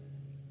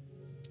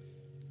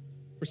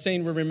 we're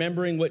saying we're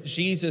remembering what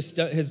Jesus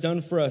has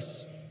done for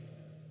us.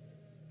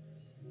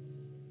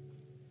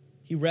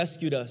 He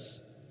rescued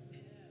us.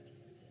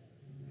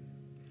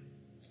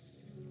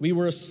 We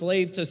were a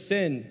slave to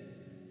sin,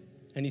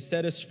 and he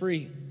set us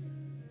free.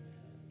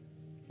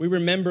 We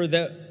remember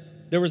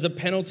that there was a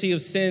penalty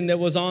of sin that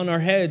was on our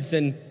heads,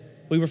 and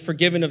we were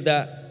forgiven of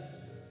that.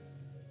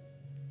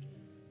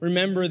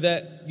 Remember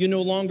that you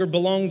no longer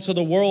belong to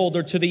the world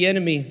or to the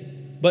enemy,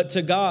 but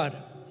to God.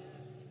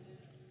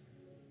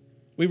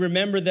 We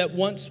remember that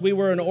once we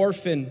were an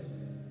orphan,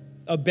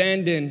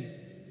 abandoned,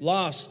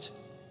 lost,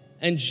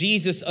 and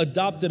Jesus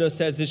adopted us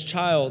as his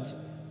child.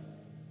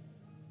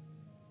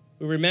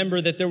 We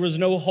remember that there was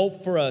no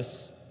hope for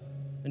us,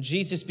 and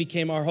Jesus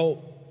became our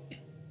hope.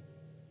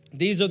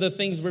 These are the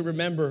things we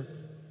remember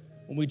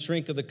when we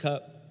drink of the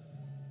cup.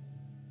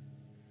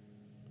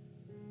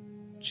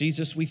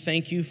 Jesus, we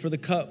thank you for the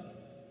cup.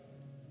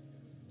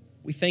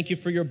 We thank you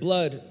for your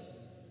blood.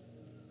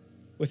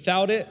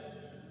 Without it,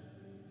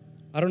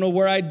 I don't know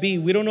where I'd be.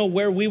 We don't know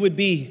where we would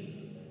be.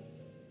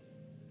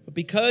 But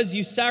because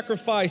you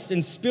sacrificed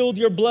and spilled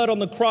your blood on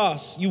the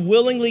cross, you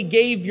willingly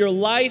gave your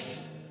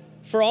life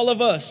for all of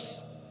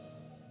us.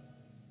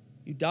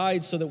 You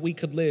died so that we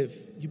could live.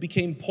 You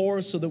became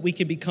poor so that we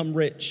could become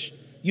rich.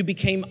 You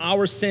became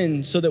our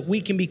sin so that we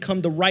can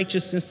become the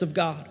righteousness of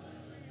God.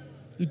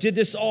 You did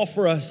this all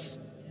for us.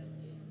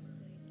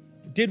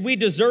 Did we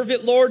deserve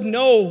it, Lord?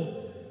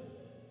 No.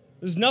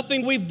 There's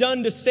nothing we've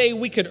done to say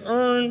we could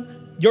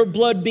earn your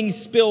blood being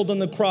spilled on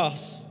the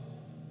cross.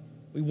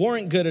 We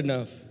weren't good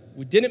enough.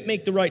 We didn't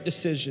make the right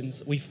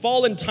decisions. We've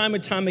fallen time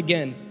and time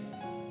again.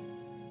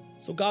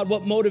 So God,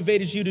 what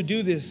motivated you to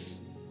do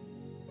this?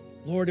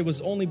 Lord, it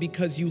was only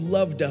because you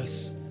loved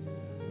us.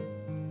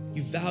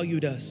 You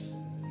valued us.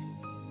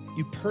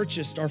 You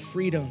purchased our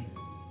freedom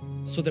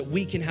so that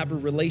we can have a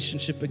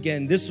relationship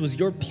again. This was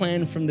your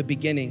plan from the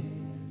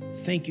beginning.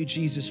 Thank you,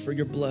 Jesus, for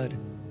your blood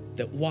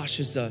that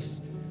washes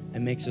us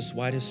and makes us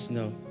white as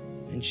snow.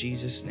 In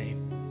Jesus'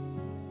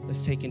 name,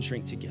 let's take and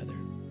drink together.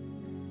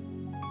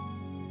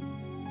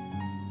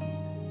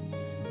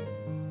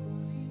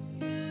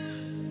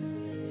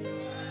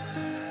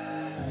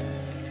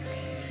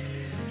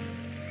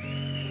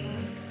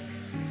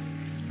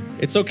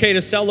 It's okay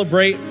to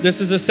celebrate.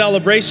 This is a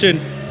celebration.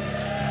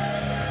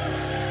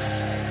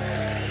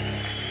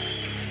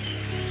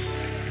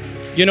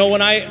 You know,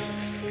 when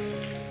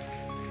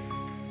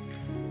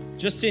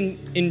just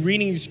in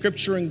reading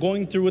scripture and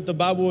going through what the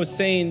Bible was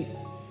saying,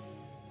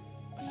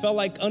 I felt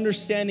like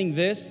understanding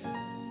this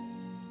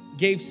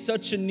gave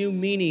such a new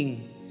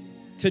meaning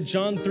to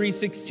John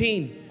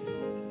 3:16.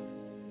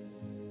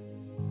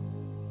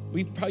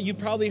 You've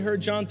probably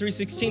heard John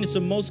 3:16. It's the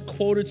most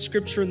quoted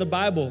scripture in the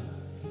Bible.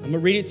 I'm gonna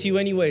read it to you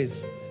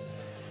anyways.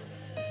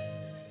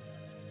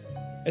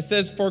 It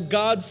says, "For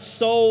God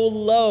so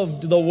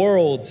loved the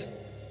world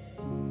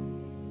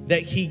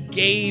that he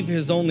gave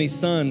his only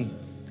son,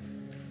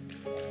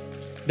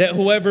 that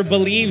whoever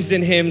believes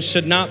in him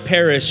should not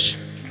perish,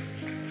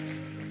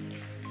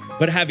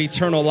 but have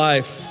eternal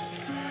life."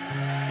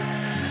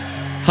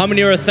 How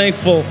many are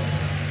thankful?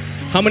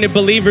 How many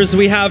believers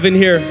we have in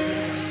here?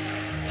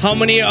 How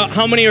many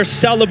are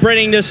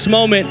celebrating this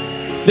moment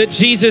that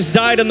Jesus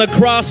died on the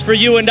cross for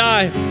you and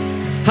I?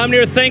 How many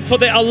are thankful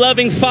that a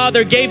loving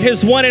Father gave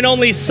his one and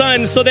only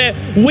Son so that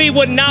we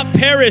would not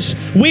perish,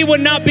 we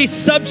would not be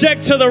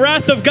subject to the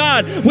wrath of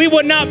God, we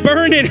would not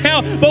burn in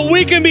hell, but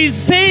we can be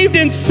saved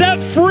and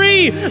set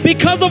free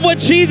because of what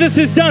Jesus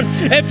has done?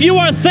 If you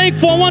are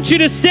thankful, I want you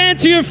to stand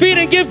to your feet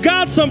and give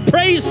God some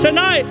praise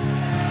tonight.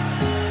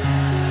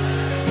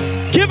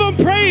 Give him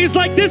praise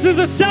like this is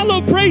a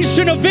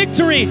celebration of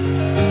victory.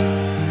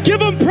 Give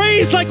him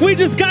praise like we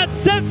just got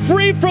set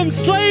free from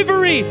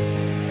slavery.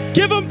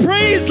 Give him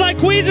praise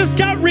like we just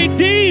got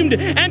redeemed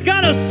and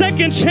got a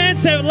second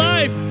chance at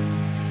life.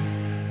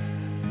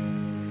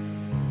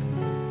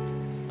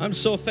 I'm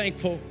so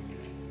thankful.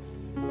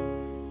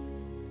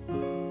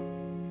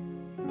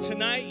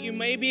 Tonight, you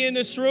may be in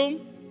this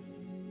room.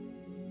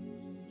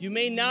 You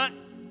may not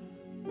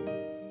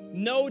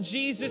know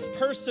Jesus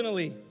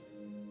personally,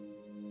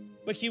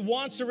 but he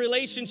wants a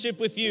relationship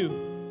with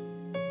you.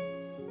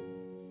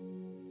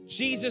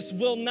 Jesus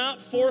will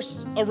not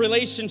force a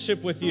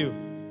relationship with you.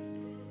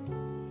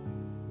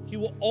 He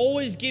will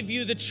always give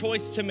you the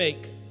choice to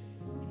make.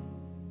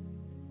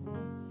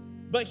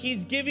 But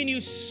he's given you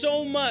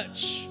so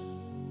much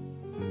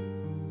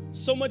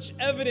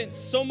evidence,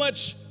 so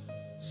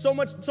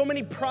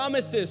many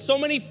promises, so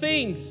many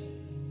things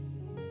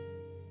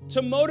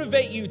to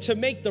motivate you to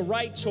make the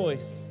right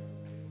choice.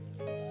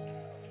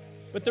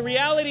 But the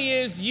reality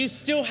is you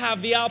still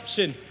have the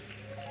option.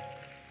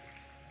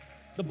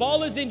 The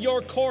ball is in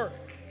your court.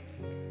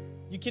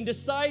 You can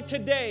decide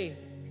today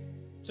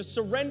to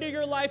surrender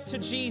your life to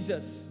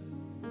Jesus,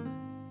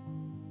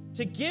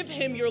 to give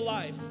him your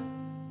life,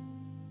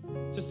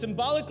 to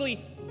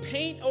symbolically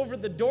paint over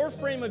the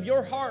doorframe of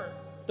your heart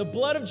the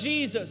blood of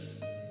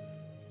Jesus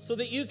so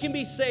that you can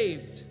be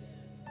saved.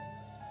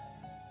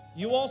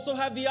 You also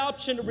have the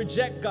option to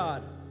reject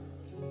God.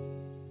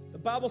 The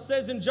Bible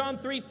says in John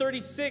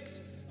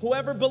 3:36,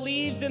 whoever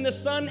believes in the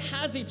Son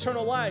has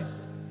eternal life.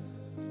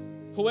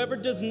 Whoever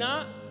does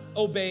not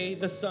obey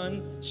the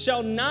Son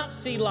shall not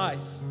see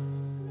life,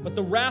 but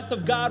the wrath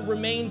of God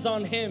remains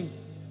on him.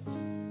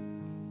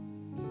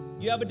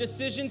 You have a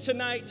decision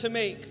tonight to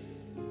make.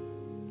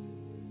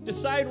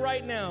 Decide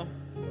right now.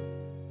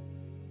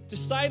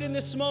 Decide in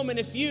this moment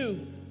if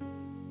you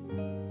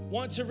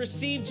want to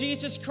receive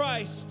Jesus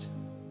Christ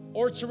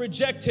or to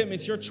reject him.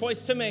 It's your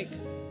choice to make.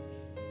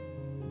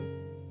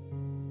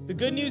 The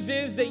good news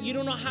is that you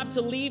do not have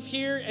to leave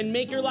here and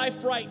make your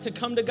life right to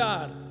come to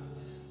God.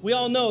 We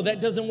all know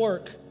that doesn't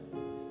work.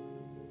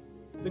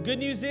 The good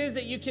news is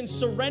that you can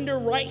surrender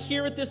right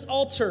here at this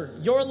altar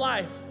your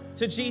life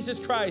to Jesus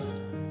Christ,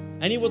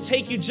 and he will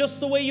take you just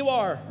the way you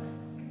are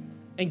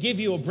and give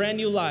you a brand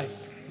new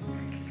life.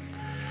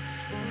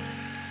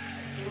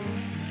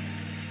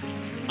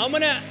 I'm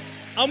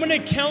gonna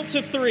count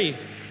to 3.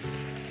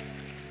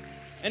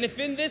 And if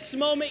in this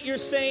moment you're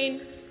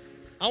saying,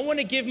 I want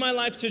to give my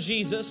life to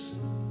Jesus,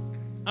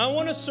 I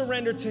want to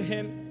surrender to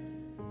him,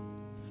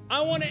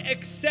 I want to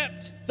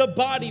accept the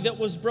body that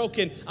was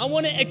broken, I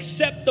want to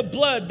accept the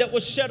blood that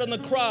was shed on the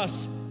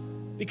cross,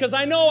 because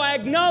I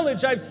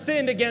acknowledge I've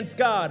sinned against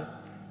God,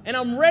 and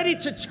I'm ready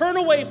to turn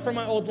away from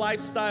my old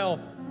lifestyle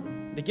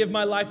to give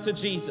my life to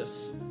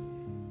Jesus.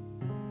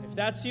 If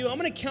that's you, I'm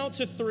going to count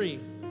to 3.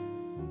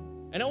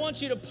 And I want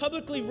you to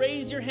publicly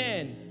raise your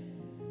hand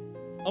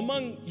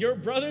among your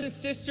brothers and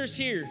sisters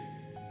here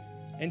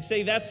and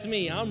say, that's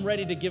me. I'm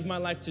ready to give my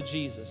life to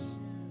Jesus.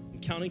 I'm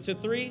counting to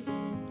 3,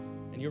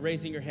 and you're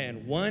raising your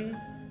hand. 1,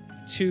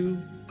 2,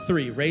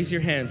 3. Raise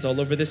your hands all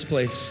over this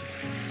place.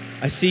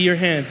 I see your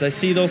hands. I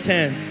see those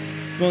hands.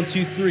 1,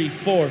 2, 3,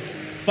 4,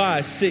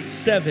 5, 6,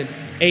 7,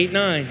 8,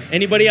 9.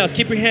 Anybody else?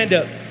 Keep your hand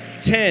up.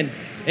 10.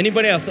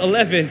 Anybody else?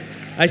 11.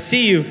 I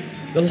see you.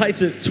 The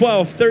lights are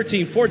 12,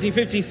 13, 14,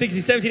 15,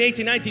 16, 17,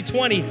 18, 19,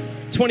 20,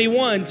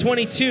 21,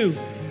 22,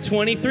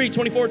 23,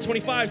 24,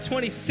 25,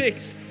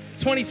 26,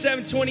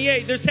 27,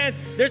 28. There's hands.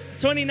 There's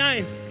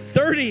 29,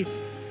 30,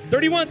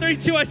 31,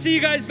 32. I see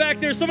you guys back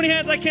there. So many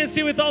hands I can't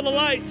see with all the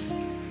lights.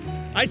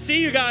 I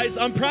see you guys.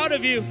 I'm proud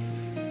of you.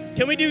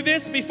 Can we do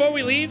this before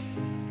we leave?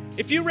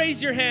 If you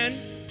raise your hand,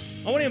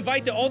 I want to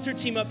invite the altar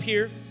team up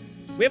here.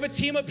 We have a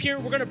team up here.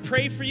 We're going to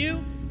pray for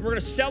you. We're going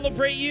to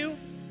celebrate you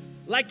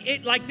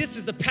like this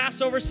is the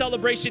Passover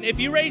celebration. If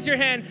you raise your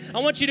hand, I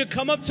want you to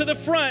come up to the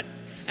front,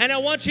 and I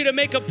want you to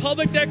make a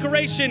public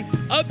declaration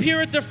up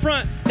here at the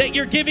front that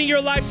you're giving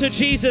your life to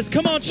Jesus.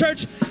 Come on,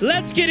 church.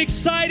 Let's get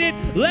excited.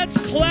 Let's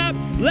clap.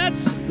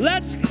 Let's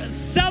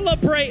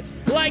celebrate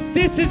like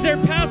this is their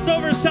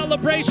Passover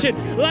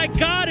celebration, like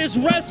God is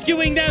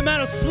rescuing them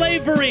out of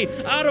slavery,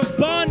 out of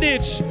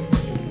bondage.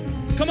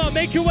 Come on,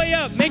 make your way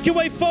up, make your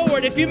way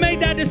forward. If you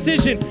made that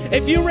decision,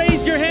 if you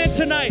raise your hand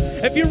tonight,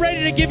 if you're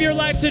ready to give your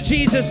life to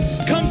Jesus,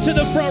 come to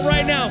the front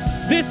right now.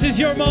 This is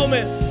your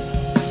moment.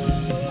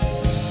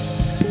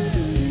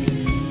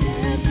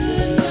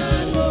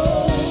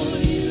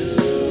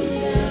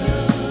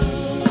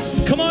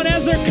 Come on,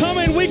 as they're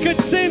coming, we could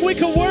sing, we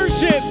could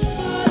worship.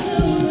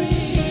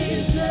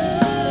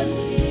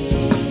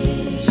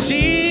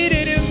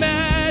 Seated in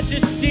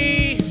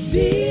majesty.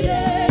 Seated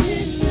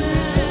in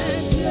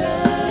majesty.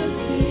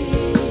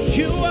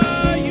 You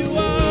are. You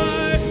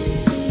are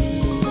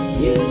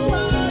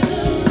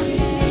the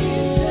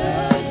reason.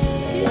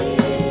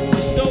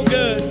 You're so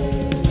good.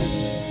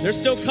 They're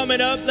still coming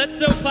up. Let's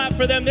still clap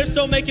for them. They're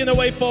still making their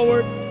way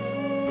forward.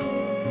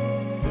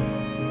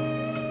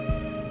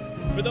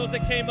 For those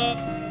that came up,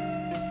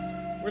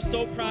 we're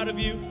so proud of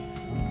you.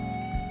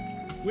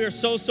 We are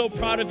so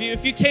proud of you.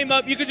 If you came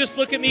up, you could just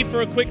look at me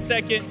for a quick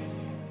second.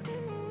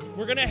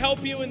 We're going to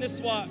help you in this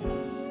walk.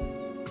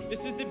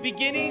 This is the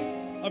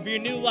beginning of your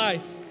new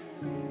life.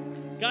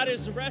 God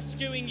is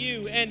rescuing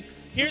you. And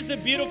here's the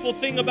beautiful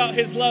thing about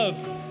his love,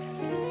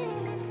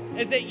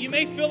 is that you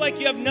may feel like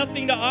you have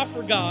nothing to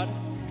offer God.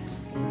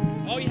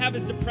 All you have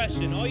is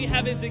depression. All you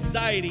have is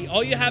anxiety.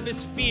 All you have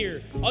is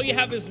fear. All you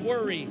have is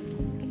worry.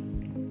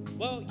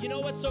 Well, you know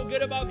what's so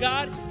good about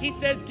God? He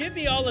says, give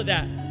me all of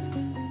that.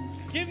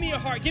 Give me your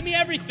heart. Give me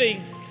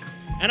everything.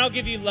 And I'll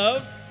give you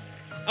love.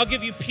 I'll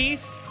give you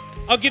peace.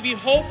 I'll give you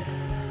hope.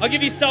 I'll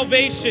give you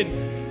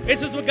salvation.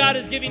 This is what God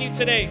is giving you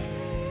today.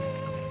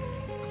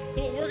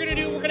 So what we're going to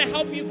do, we're going to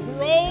help you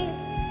grow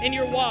in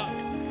your walk.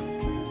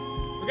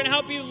 We're going to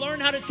help you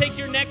learn how to take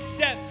your next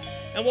steps.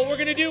 And what we're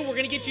going to do, we're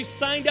going to get you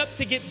signed up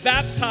to get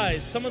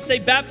baptized. Someone say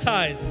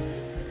baptized.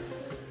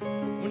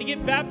 When you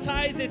get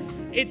baptized,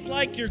 it's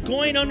like you're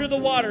going under the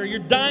water. You're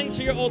dying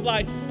to your old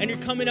life, and you're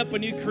coming up a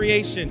new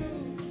creation.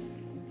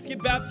 Let's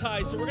get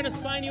baptized. So we're going to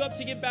sign you up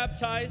to get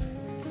baptized.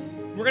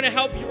 We're going to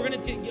help you. We're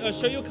going to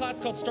show you a class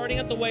called Starting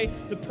at the Way.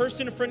 The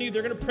person in front of you,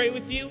 they're going to pray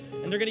with you,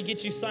 and they're going to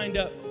get you signed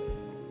up.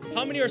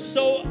 How many are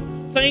so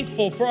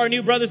thankful for our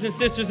new brothers and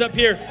sisters up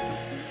here?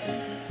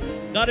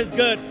 God is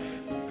good.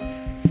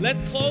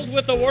 Let's close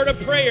with a word of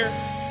prayer.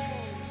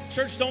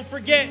 Church, don't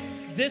forget,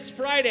 this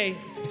Friday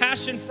is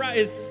Passion Friday,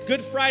 is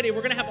Good Friday.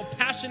 We're going to have a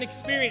passion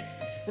experience.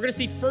 We're going to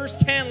see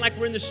firsthand like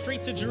we're in the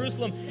streets of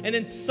Jerusalem. And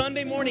then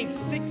Sunday morning,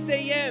 6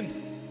 a.m.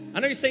 I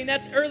know you're saying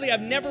that's early.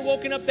 I've never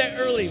woken up that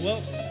early.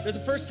 Well, there's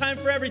a first time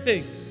for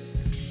everything.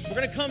 We're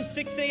going to come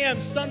 6 a.m.,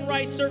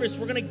 sunrise service.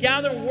 We're going to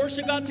gather and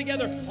worship God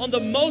together on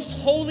the most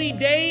holy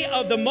day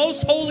of the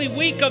most holy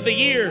week of the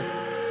year.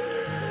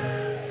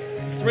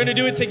 So we're going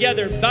to do it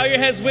together. Bow your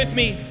heads with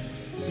me.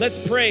 Let's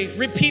pray.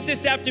 Repeat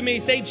this after me.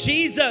 Say,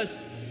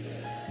 Jesus,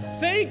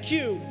 thank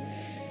you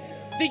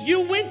that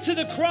you went to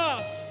the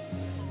cross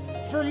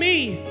for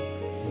me.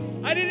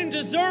 I didn't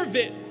deserve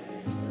it,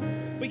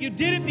 but you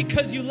did it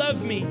because you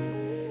love me.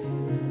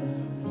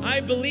 I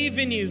believe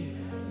in you.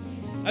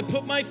 I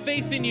put my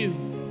faith in you.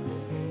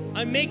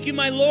 I make you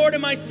my Lord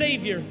and my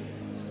Savior.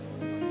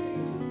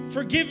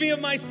 Forgive me of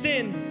my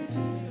sin.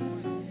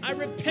 I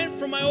repent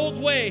from my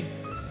old way,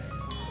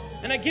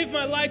 and I give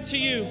my life to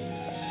you.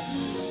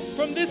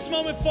 From this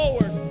moment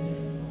forward,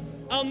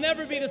 I'll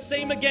never be the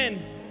same again.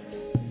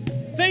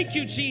 Thank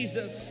you,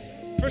 Jesus,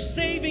 for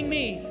saving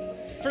me,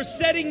 for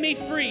setting me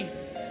free,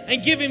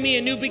 and giving me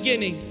a new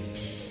beginning.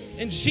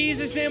 In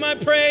Jesus' name I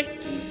pray.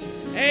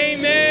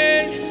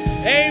 Amen,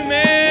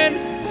 amen,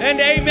 and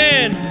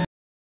amen.